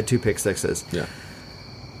 also had 2 pick sixes. Yeah,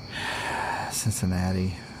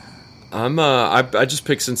 Cincinnati. I just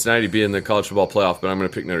picked Cincinnati to be in the college football playoff, but I'm going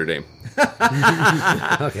to pick Notre Dame.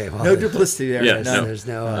 Okay, well, No duplicity there. Yeah, guys. no. there's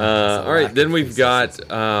no. All right, then we've got.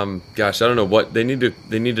 Gosh, I don't know what they need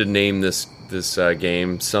to name this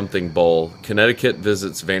game something bowl. Connecticut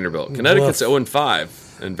visits Vanderbilt. Connecticut's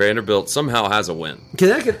 0-5, and Vanderbilt somehow has a win.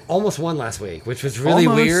 Connecticut almost won last week, which was really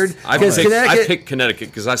Almost. weird. I Because picked Connecticut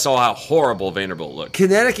because I saw how horrible Vanderbilt looked.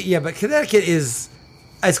 But Connecticut is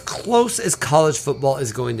as close as college football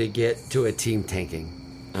is going to get to a team tanking.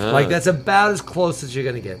 Like that's about as close as you're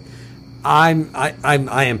going to get. I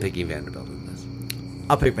am picking Vanderbilt in this.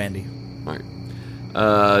 I'll pick Vandy. All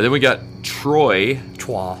right. Then we got Troy.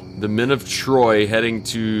 The men of Troy heading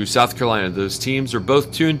to South Carolina. Those teams are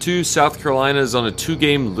both 2-2. South Carolina is on a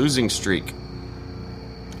 2-game losing streak.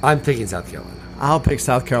 I'm picking South Carolina. I'll pick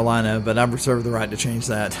South Carolina, but I've reserved the right to change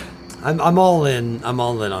that. I'm all in. I'm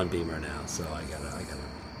all in on Beamer now. So I gotta.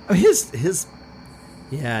 I mean,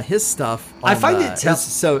 his stuff. I find on, it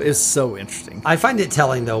is so interesting. I find it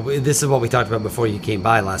telling, though. This is what we talked about before you came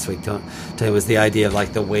by last week. Tony, was the idea of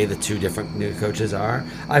like the way the two different new coaches are.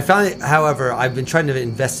 I found it, however, I've been trying to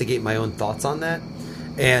investigate my own thoughts on that,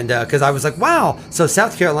 and because I was like, wow, so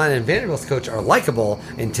South Carolina and Vanderbilt's coach are likable,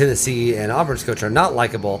 and Tennessee and Auburn's coach are not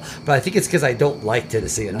likable. But I think it's because I don't like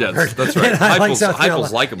Tennessee and Auburn. That's right. And I like South Carolina.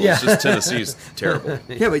 Heupel's likable. Yeah. It's just Tennessee's terrible.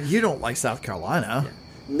 Yeah, but you don't like South Carolina.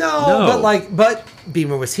 No, but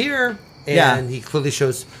Beamer was here, and Yeah. he clearly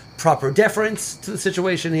shows proper deference to the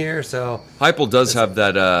situation here. So Heupel does have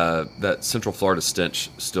that Central Florida stench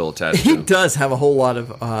still attached to He him. does have a whole lot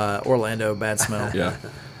of Orlando bad smell. Yeah.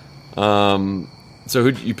 So who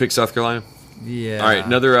you pick? South Carolina. Yeah. All right,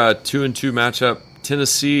 another 2-2 matchup.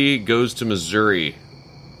 Tennessee goes to Missouri.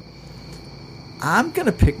 I'm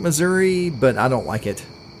gonna pick Missouri, but I don't like it.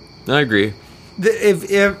 I agree.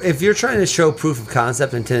 If you're trying to show proof of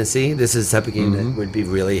concept in Tennessee, this is the type of game that would be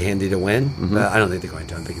really handy to win. But I don't think they're going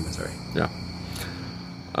to. I'm picking Missouri. Yeah.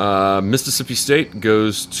 Mississippi State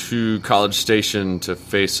goes to College Station to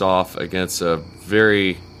face off against a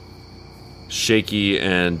very shaky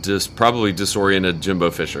and probably disoriented Jimbo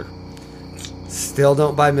Fisher. Still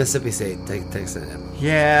don't buy Mississippi State. Take it.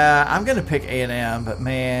 Yeah, I'm gonna pick A&M, but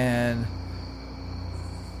man,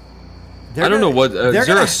 I don't know what. Is there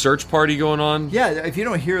gonna- a search party going on? Yeah, if you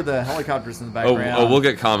don't hear the helicopters in the background. we'll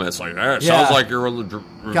get comments like that. Yeah. Sounds like you're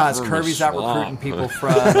Guys, from Kirby's the out swamp. recruiting people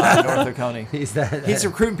from North Oconee. He's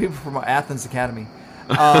recruiting people from Athens Academy.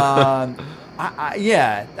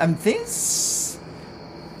 Things.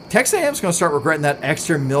 Texas A&M's going to start regretting that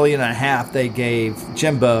extra $1.5 million they gave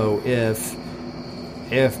Jimbo if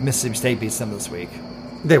Mississippi State beats them this week.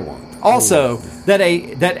 They won't. Also, that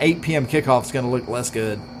 8 p.m. kickoff is going to look less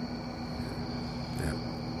good.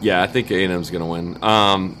 Yeah, I think A&M's going to win.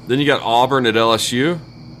 Then you got Auburn at LSU.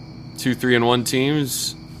 2 3-1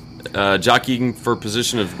 teams. Jockeying for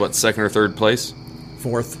position of second or third place?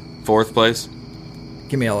 Fourth place.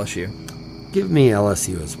 Give me LSU. Give me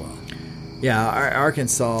LSU as well. Yeah,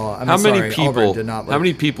 Arkansas. How many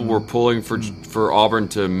Auburn people were pulling for Auburn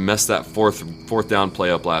to mess that fourth down play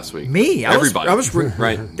up last week? Me, everybody. I was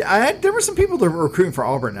right. There were some people that were recruiting for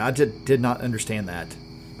Auburn. I did not understand that.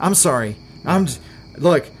 I'm sorry.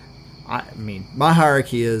 Look. I mean, my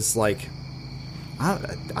hierarchy is like, I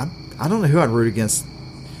don't know who I'd root against.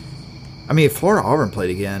 I mean, if Florida Auburn played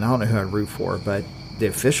again, I don't know who I'd root for, but the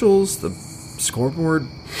officials, the scoreboard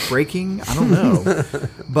breaking. I don't know.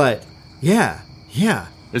 But, yeah.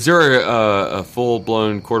 Is there a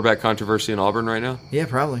full-blown quarterback controversy in Auburn right now? Yeah,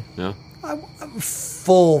 probably. No?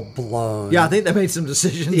 Full blown. Yeah, I think they made some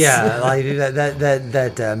decisions. Yeah, like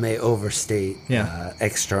that may overstate Yeah.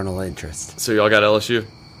 external interest. So y'all got LSU?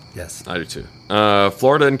 Yes. I do too.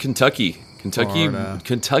 Florida and Kentucky.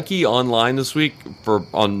 Kentucky online this week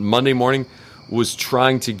on Monday morning was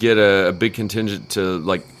trying to get a big contingent to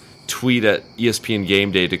like tweet at ESPN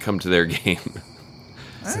Game Day to come to their game.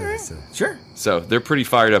 All right. Sure. So they're pretty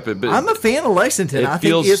fired up. But I'm a fan of Lexington. I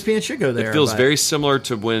think ESPN should go there. It feels very similar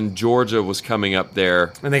to when Georgia was coming up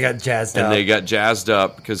there. And they got jazzed up. And they got jazzed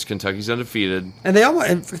up because Kentucky's undefeated. And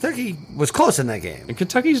Kentucky was close in that game. And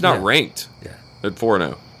Kentucky's not ranked Yeah. at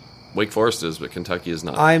 4-0. Wake Forest is, but Kentucky is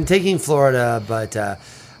not. I'm taking Florida, but for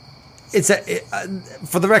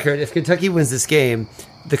the record, if Kentucky wins this game,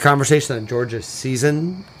 the conversation on Georgia's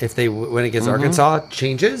season, if they win against Arkansas,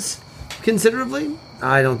 changes considerably.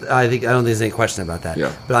 I don't think there's any question about that.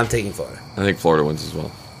 Yeah. But I'm taking Florida. I think Florida wins as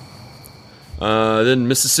well. Then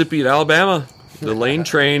Mississippi at Alabama, the Lane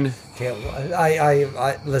train.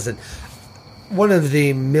 I listen. One of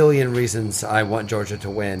the million reasons I want Georgia to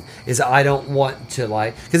win is I don't want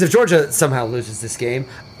to because if Georgia somehow loses this game,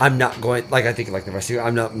 I'm not going I think like the rest of you,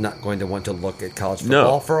 I'm not going to want to look at college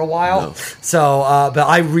football for a while. No. So, but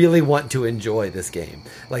I really want to enjoy this game.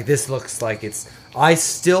 Like this looks like it's. I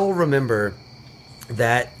still remember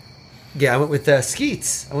that. Yeah, I went with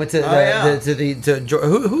Skeets. I went to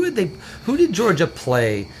who did Georgia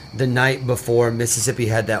play the night before Mississippi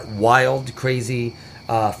had that wild, crazy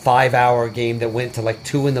 5-hour game that went to like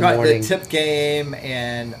 2 in the morning. The tip game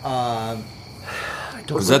and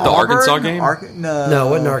was that the Arkansas game? No, it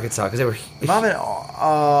wasn't Arkansas because they were.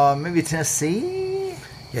 Maybe Tennessee.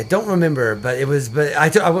 Yeah, don't remember, but it was. But I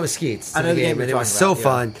went with Skeets. I know the game, and it was so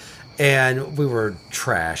fun. And we were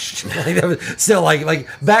trashed. That was still like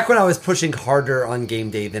back when I was pushing harder on game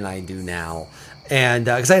day than I do now, and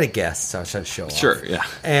because I had a guest, so I was trying to show off. Sure, yeah.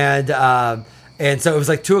 And so it was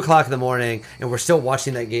like 2:00 in the morning, and we're still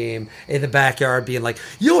watching that game in the backyard, being like,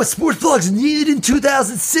 "You know what sports blogs needed in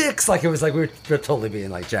 2006?" Like it was like we were totally being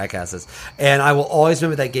like jackasses. And I will always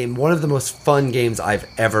remember that game. One of the most fun games I've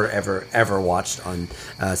ever watched on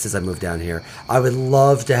since I moved down here. I would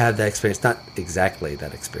love to have that experience. Not exactly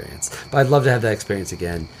that experience, but I'd love to have that experience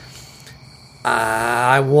again.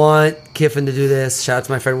 I want Kiffin to do this. Shout out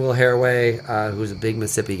to my friend Will Haraway, who's a big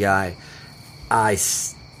Mississippi guy. I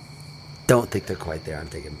don't think they're quite there. I'm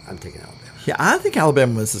taking Alabama. Yeah, I think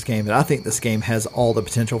Alabama wins this game, but I think this game has all the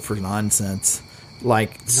potential for nonsense.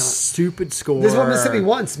 Stupid score. This is what Mississippi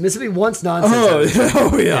wants. Mississippi wants nonsense.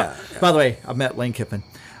 Oh yeah. By the way, I met Lane Kiffin.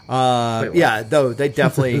 Yeah, though they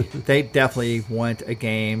definitely want a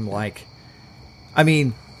game like. I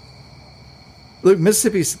mean, look,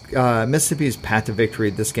 Mississippi's path to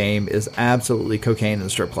victory. This game is absolutely cocaine in the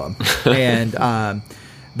strip club, and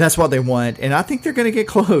that's what they want. And I think they're going to get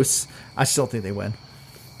close. I still think they win.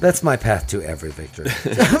 That's my path to every victory.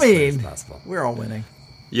 I mean, we're all winning.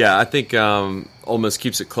 Yeah, I think Ole Miss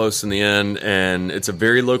keeps it close in the end, and it's a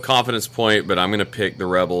very low confidence point. But I'm going to pick the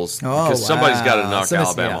Rebels because somebody's got to knock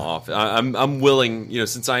Alabama off. I'm willing,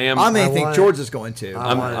 since I am. I think Georgia's going to.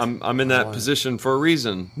 I'm in that position for a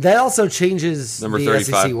reason. That also changes Number the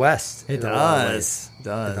 35. SEC West. It does.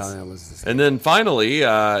 Does. And then finally,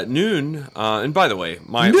 noon. And by the way,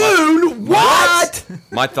 what?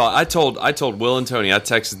 My thought. I told Will and Tony. I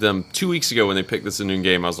texted them 2 weeks ago when they picked this a noon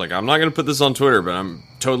game. I was like, I'm not going to put this on Twitter, but I'm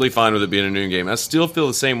totally fine with it being a noon game. I still feel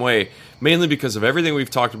the same way, mainly because of everything we've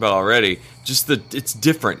talked about already. Just it's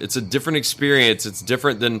different. It's a different experience. It's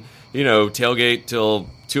different than tailgate till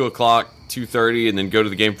 2:00, 2:30, and then go to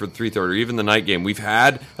the game for 3:30, or even the night game. We've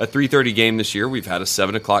had a 3:30 game this year. We've had a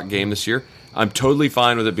 7:00 game this year. I'm totally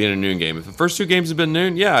fine with it being a noon game. If the first 2 games have been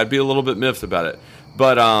noon, yeah, I'd be a little bit miffed about it.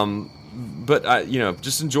 But I,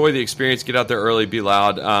 just enjoy the experience. Get out there early, be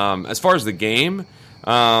loud. As far as the game,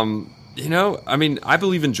 I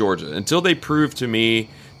believe in Georgia until they prove to me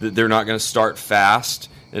that they're not going to start fast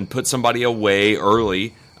and put somebody away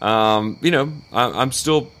early. I'm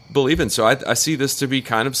still believing. So I see this to be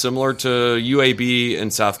kind of similar to UAB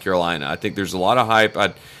in South Carolina. I think there's a lot of hype.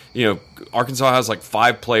 Arkansas has like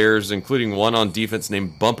 5 players, including one on defense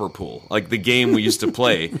named Bumper Pool. Like the game we used to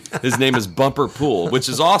play, his name is Bumper Pool, which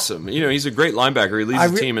is awesome. He's a great linebacker. He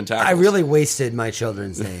leads the team in tackles. I really wasted my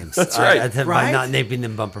children's names. That's right. By not naming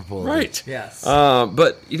them Bumper Pool. Right. Yes.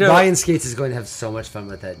 But Ryan Skates is going to have so much fun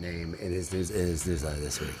with that name in his newsletter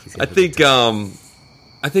this week. I think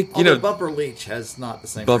I think, Although Bumper Leach has not the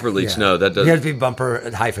same. Bumper Leach, no, that doesn't. You have to be Bumper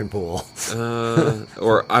 -Pool.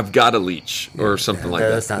 Or I've got a leech or something like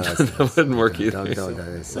that. That wouldn't work either.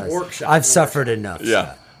 Workshop. I've suffered enough.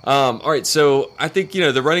 Yeah. All right, so I think,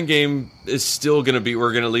 the running game is still going to be,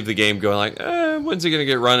 we're going to leave the game going like, when's it going to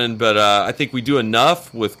get running? But I think we do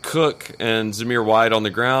enough with Cook and Zamir White on the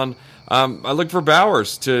ground. I look for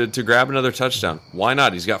Bowers to grab another touchdown. Why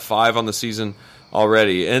not? He's got 5 on the season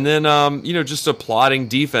already. And then, just a plodding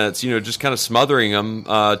defense, just kind of smothering them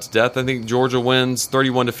to death. I think Georgia wins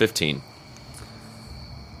 31-15.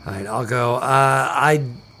 All right, I'll go.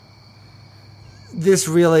 This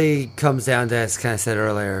really comes down to, as kind of said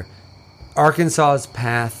earlier, Arkansas's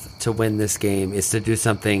path to win this game is to do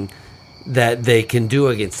something that they can do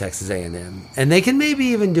against Texas A&M, and they can maybe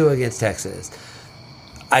even do against Texas.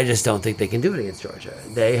 I just don't think they can do it against Georgia.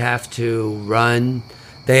 They have to run.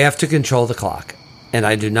 They have to control the clock, and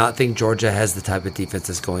I do not think Georgia has the type of defense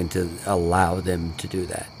that's going to allow them to do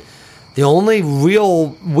that. The only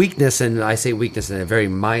real weakness, and I say weakness in a very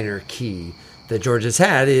minor key, that Georgia's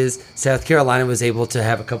had is South Carolina was able to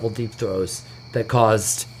have a couple deep throws that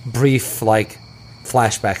caused brief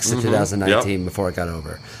flashbacks to 2019 before it got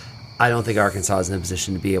over. I don't think Arkansas is in a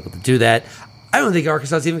position to be able to do that. I don't think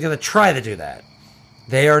Arkansas is even going to try to do that.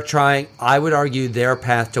 They are trying. I would argue their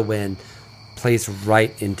path to win plays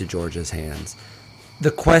right into Georgia's hands.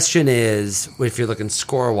 The question is, if you're looking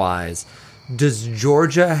score-wise, does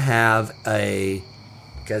Georgia have as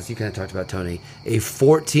you kind of talked about, Tony, a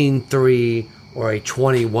 14-3 or a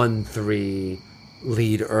 21-3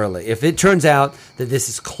 lead early? If it turns out that this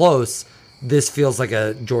is close, this feels like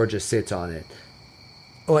a Georgia sits on it.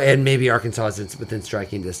 And maybe Arkansas is within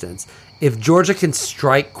striking distance. If Georgia can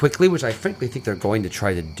strike quickly, which I frankly think they're going to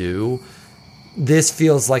try to do, this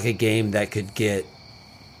feels like a game that could get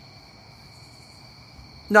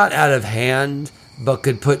not out of hand, but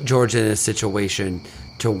could put Georgia in a situation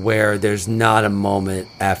to where there's not a moment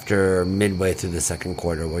after midway through the second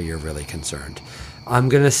quarter where you're really concerned. I'm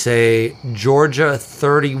going to say Georgia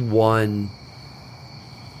 31,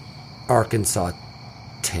 Arkansas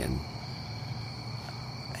 10.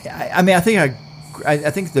 I mean, I think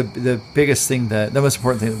the biggest thing, the most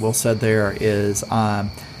important thing that Will said there is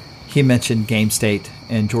he mentioned game state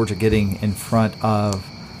and Georgia getting in front of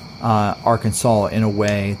Arkansas in a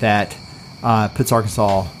way that puts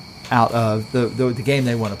Arkansas out of the game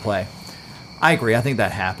they want to play. I agree. I think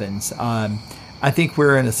that happens. I think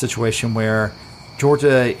we're in a situation where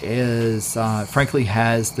Georgia is, frankly,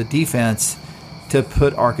 has the defense to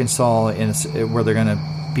put Arkansas in where they're going to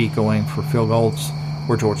be going for field goals,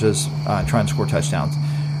 where Georgia's trying to score touchdowns.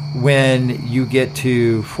 When you get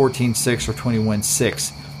to 14-6 or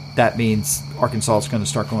 21-6, that means Arkansas is going to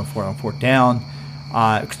start going for it on fourth down.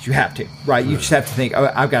 Because you have to, right? You just have to think,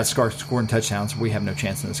 I've got to start scoring touchdowns. We have no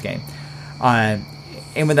chance in this game. And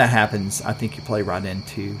when that happens, I think you play right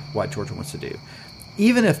into what Georgia wants to do.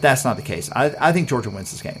 Even if that's not the case, I think Georgia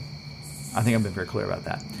wins this game. I think I've been very clear about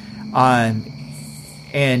that.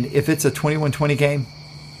 And if it's a 21-20 game,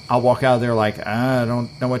 I'll walk out of there like, I don't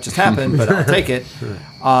know what just happened, but I'll take it.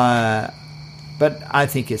 But I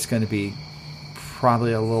think it's going to be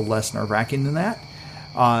probably a little less nerve-wracking than that.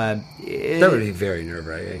 That would be very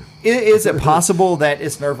nerve-wracking. Is it possible that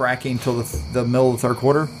it's nerve-wracking until the middle of the third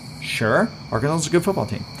quarter? Sure. Arkansas is a good football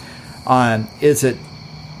team. Is it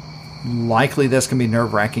likely that's going to be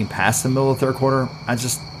nerve-wracking past the middle of the third quarter? I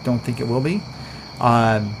just don't think it will be.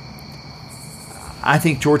 I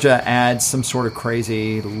think Georgia adds some sort of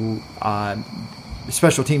crazy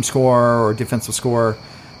special team score or defensive score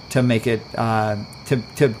to make it to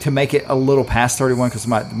make it a little past 31, because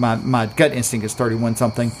my gut instinct is 31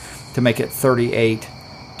 something, to make it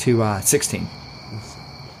 38-16.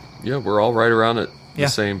 Yeah, we're all right around it. The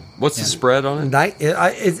same. What's the spread on it?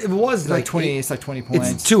 It was like 20. It's like 20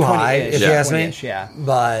 points. It's too high, if you ask me. Yeah,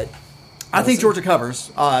 but I think Georgia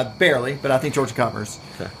covers barely, but I think Georgia covers.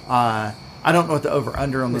 Okay. I don't know what the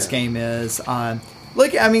over/under on this game is.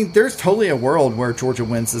 Look, I mean, there's totally a world where Georgia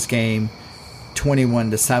wins this game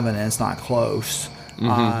 21-7 and it's not close.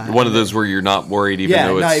 Mm-hmm. One of those where you're not worried, even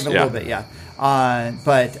though it's... not even a little bit, yeah.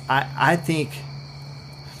 But I think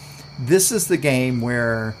this is the game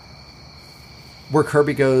where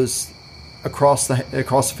Kirby goes across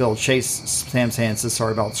the field, shakes Sam's hand, says,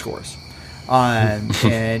 sorry about the scores. And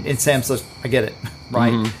Sam says, I get it,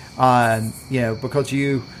 right? Mm-hmm. Because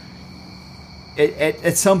you...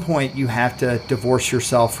 At some point, you have to divorce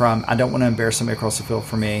yourself from, I don't want to embarrass somebody across the field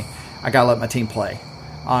for me. I got to let my team play.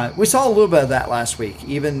 We saw a little bit of that last week,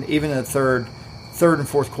 even in the third and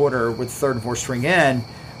fourth quarter with third and fourth string in.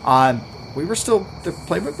 The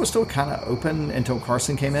playbook was still kind of open until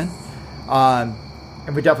Carson came in.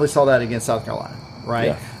 And we definitely saw that against South Carolina,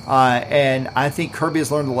 right? Yeah. And I think Kirby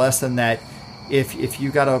has learned the lesson that if you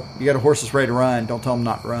got a horse that's ready to run, don't tell them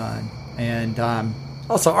not to run. And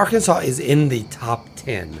also, Arkansas is in the top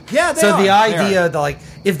 10. Yeah, they so are. the idea that, like,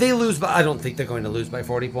 if they lose by, I don't think they're going to lose by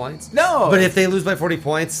 40 points. No. But if they lose by 40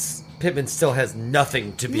 points, Pittman still has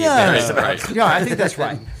nothing to be embarrassed about. Right. Yeah, I think that's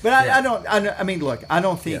right. But I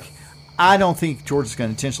don't think Georgia's going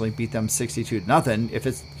to intentionally beat them 62-0. If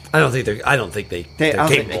it's I don't think they're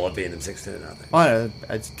capable of being them 6-0. well,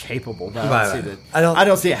 it's capable, but I don't see that. I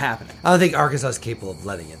don't see it happening. I don't think Arkansas is capable of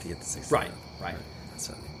letting it to get to 6-0. Right.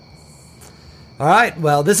 So. All right.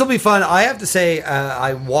 Well, this will be fun. I have to say,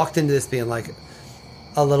 I walked into this being like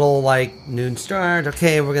a little like noon start.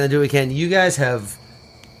 Okay, we're gonna do what we can. You guys have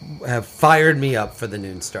fired me up for the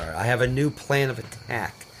noon start. I have a new plan of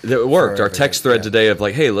attack. It worked. Our text thread today of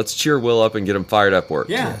like, hey, let's cheer Will up and get him fired up worked.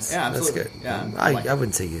 Yeah, Yes, yeah, absolutely. that's good. Yeah, I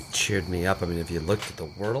wouldn't say you cheered me up. I mean, if you looked at the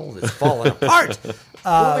Wordle, it's falling apart.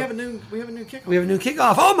 well, we have a new kickoff. We have a new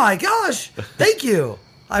kickoff. Oh my gosh! Thank you.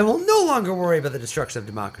 I will no longer worry about the destruction of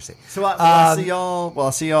democracy. So I'll see y'all. Well,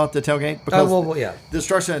 I'll see y'all at the tailgate because yeah. the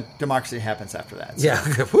destruction of democracy happens after that. So. Yeah.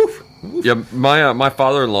 Yeah, my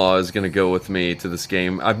father-in-law is going to go with me to this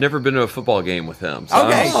game. I've never been to a football game with him, so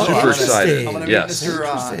Okay. I'm super excited. I'm going to Yes, meet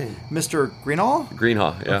Mr. Greenhall.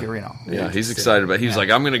 Greenhaw. Yeah, Okay, Greenhaw. Yeah, he's excited about. He's like,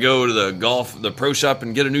 I'm going to go to the pro shop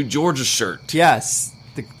and get a new Georgia shirt. Yes,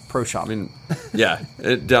 the pro shop. I mean, yeah,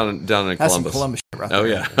 down in That's Columbus. some Columbus shit right Oh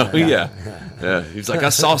there. yeah, oh yeah. He's like, I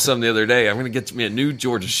saw some the other day. I'm going to get me a new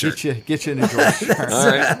Georgia shirt. Get you a new Georgia shirt. All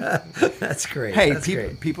right. That's great. Hey, That's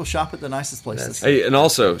great. people shop at the nicest places. Hey, and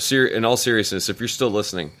also, in all seriousness, if you're still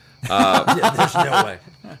listening, Yeah, there's no way.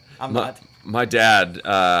 I'm not. my dad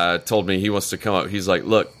told me he wants to come up. He's like,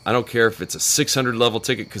 look, I don't care if it's a 600 level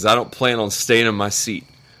ticket because I don't plan on staying in my seat.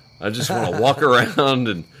 I just want to walk around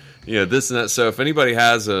and this and that. So if anybody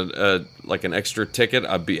has an extra ticket,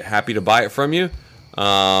 I'd be happy to buy it from you.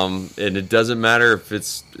 And it doesn't matter if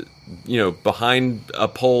it's behind a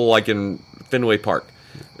pole like in Fenway Park.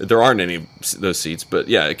 There aren't any of those seats, but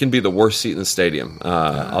yeah, it can be the worst seat in the stadium.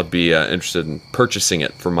 I'll be interested in purchasing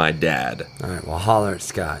it for my dad. All right, well, holler at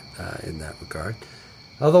Scott in that regard.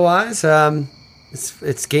 Otherwise,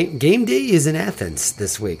 it's game day is in Athens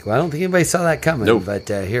this week. Well, I don't think anybody saw that coming, but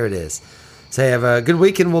here it is. So have a good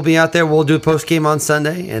week, and we'll be out there. We'll do a post game on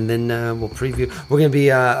Sunday, and then we'll preview. We're going to be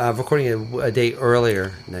recording a day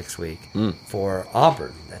earlier next week for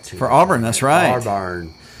Auburn. Auburn, that's right.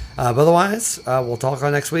 Auburn. But otherwise, we'll talk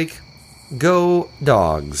on next week. Go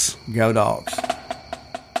Dogs. Go Dogs.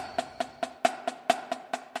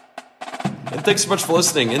 And thanks so much for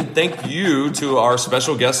listening. And thank you to our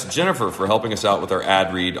special guest, Jennifer, for helping us out with our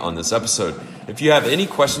ad read on this episode. If you have any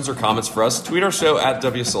questions or comments for us, tweet our show at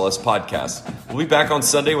WSLS Podcast. We'll be back on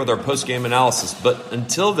Sunday with our post-game analysis. But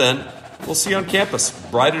until then, we'll see you on campus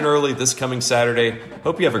bright and early this coming Saturday.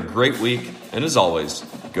 Hope you have a great week. And as always,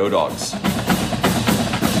 go Dogs.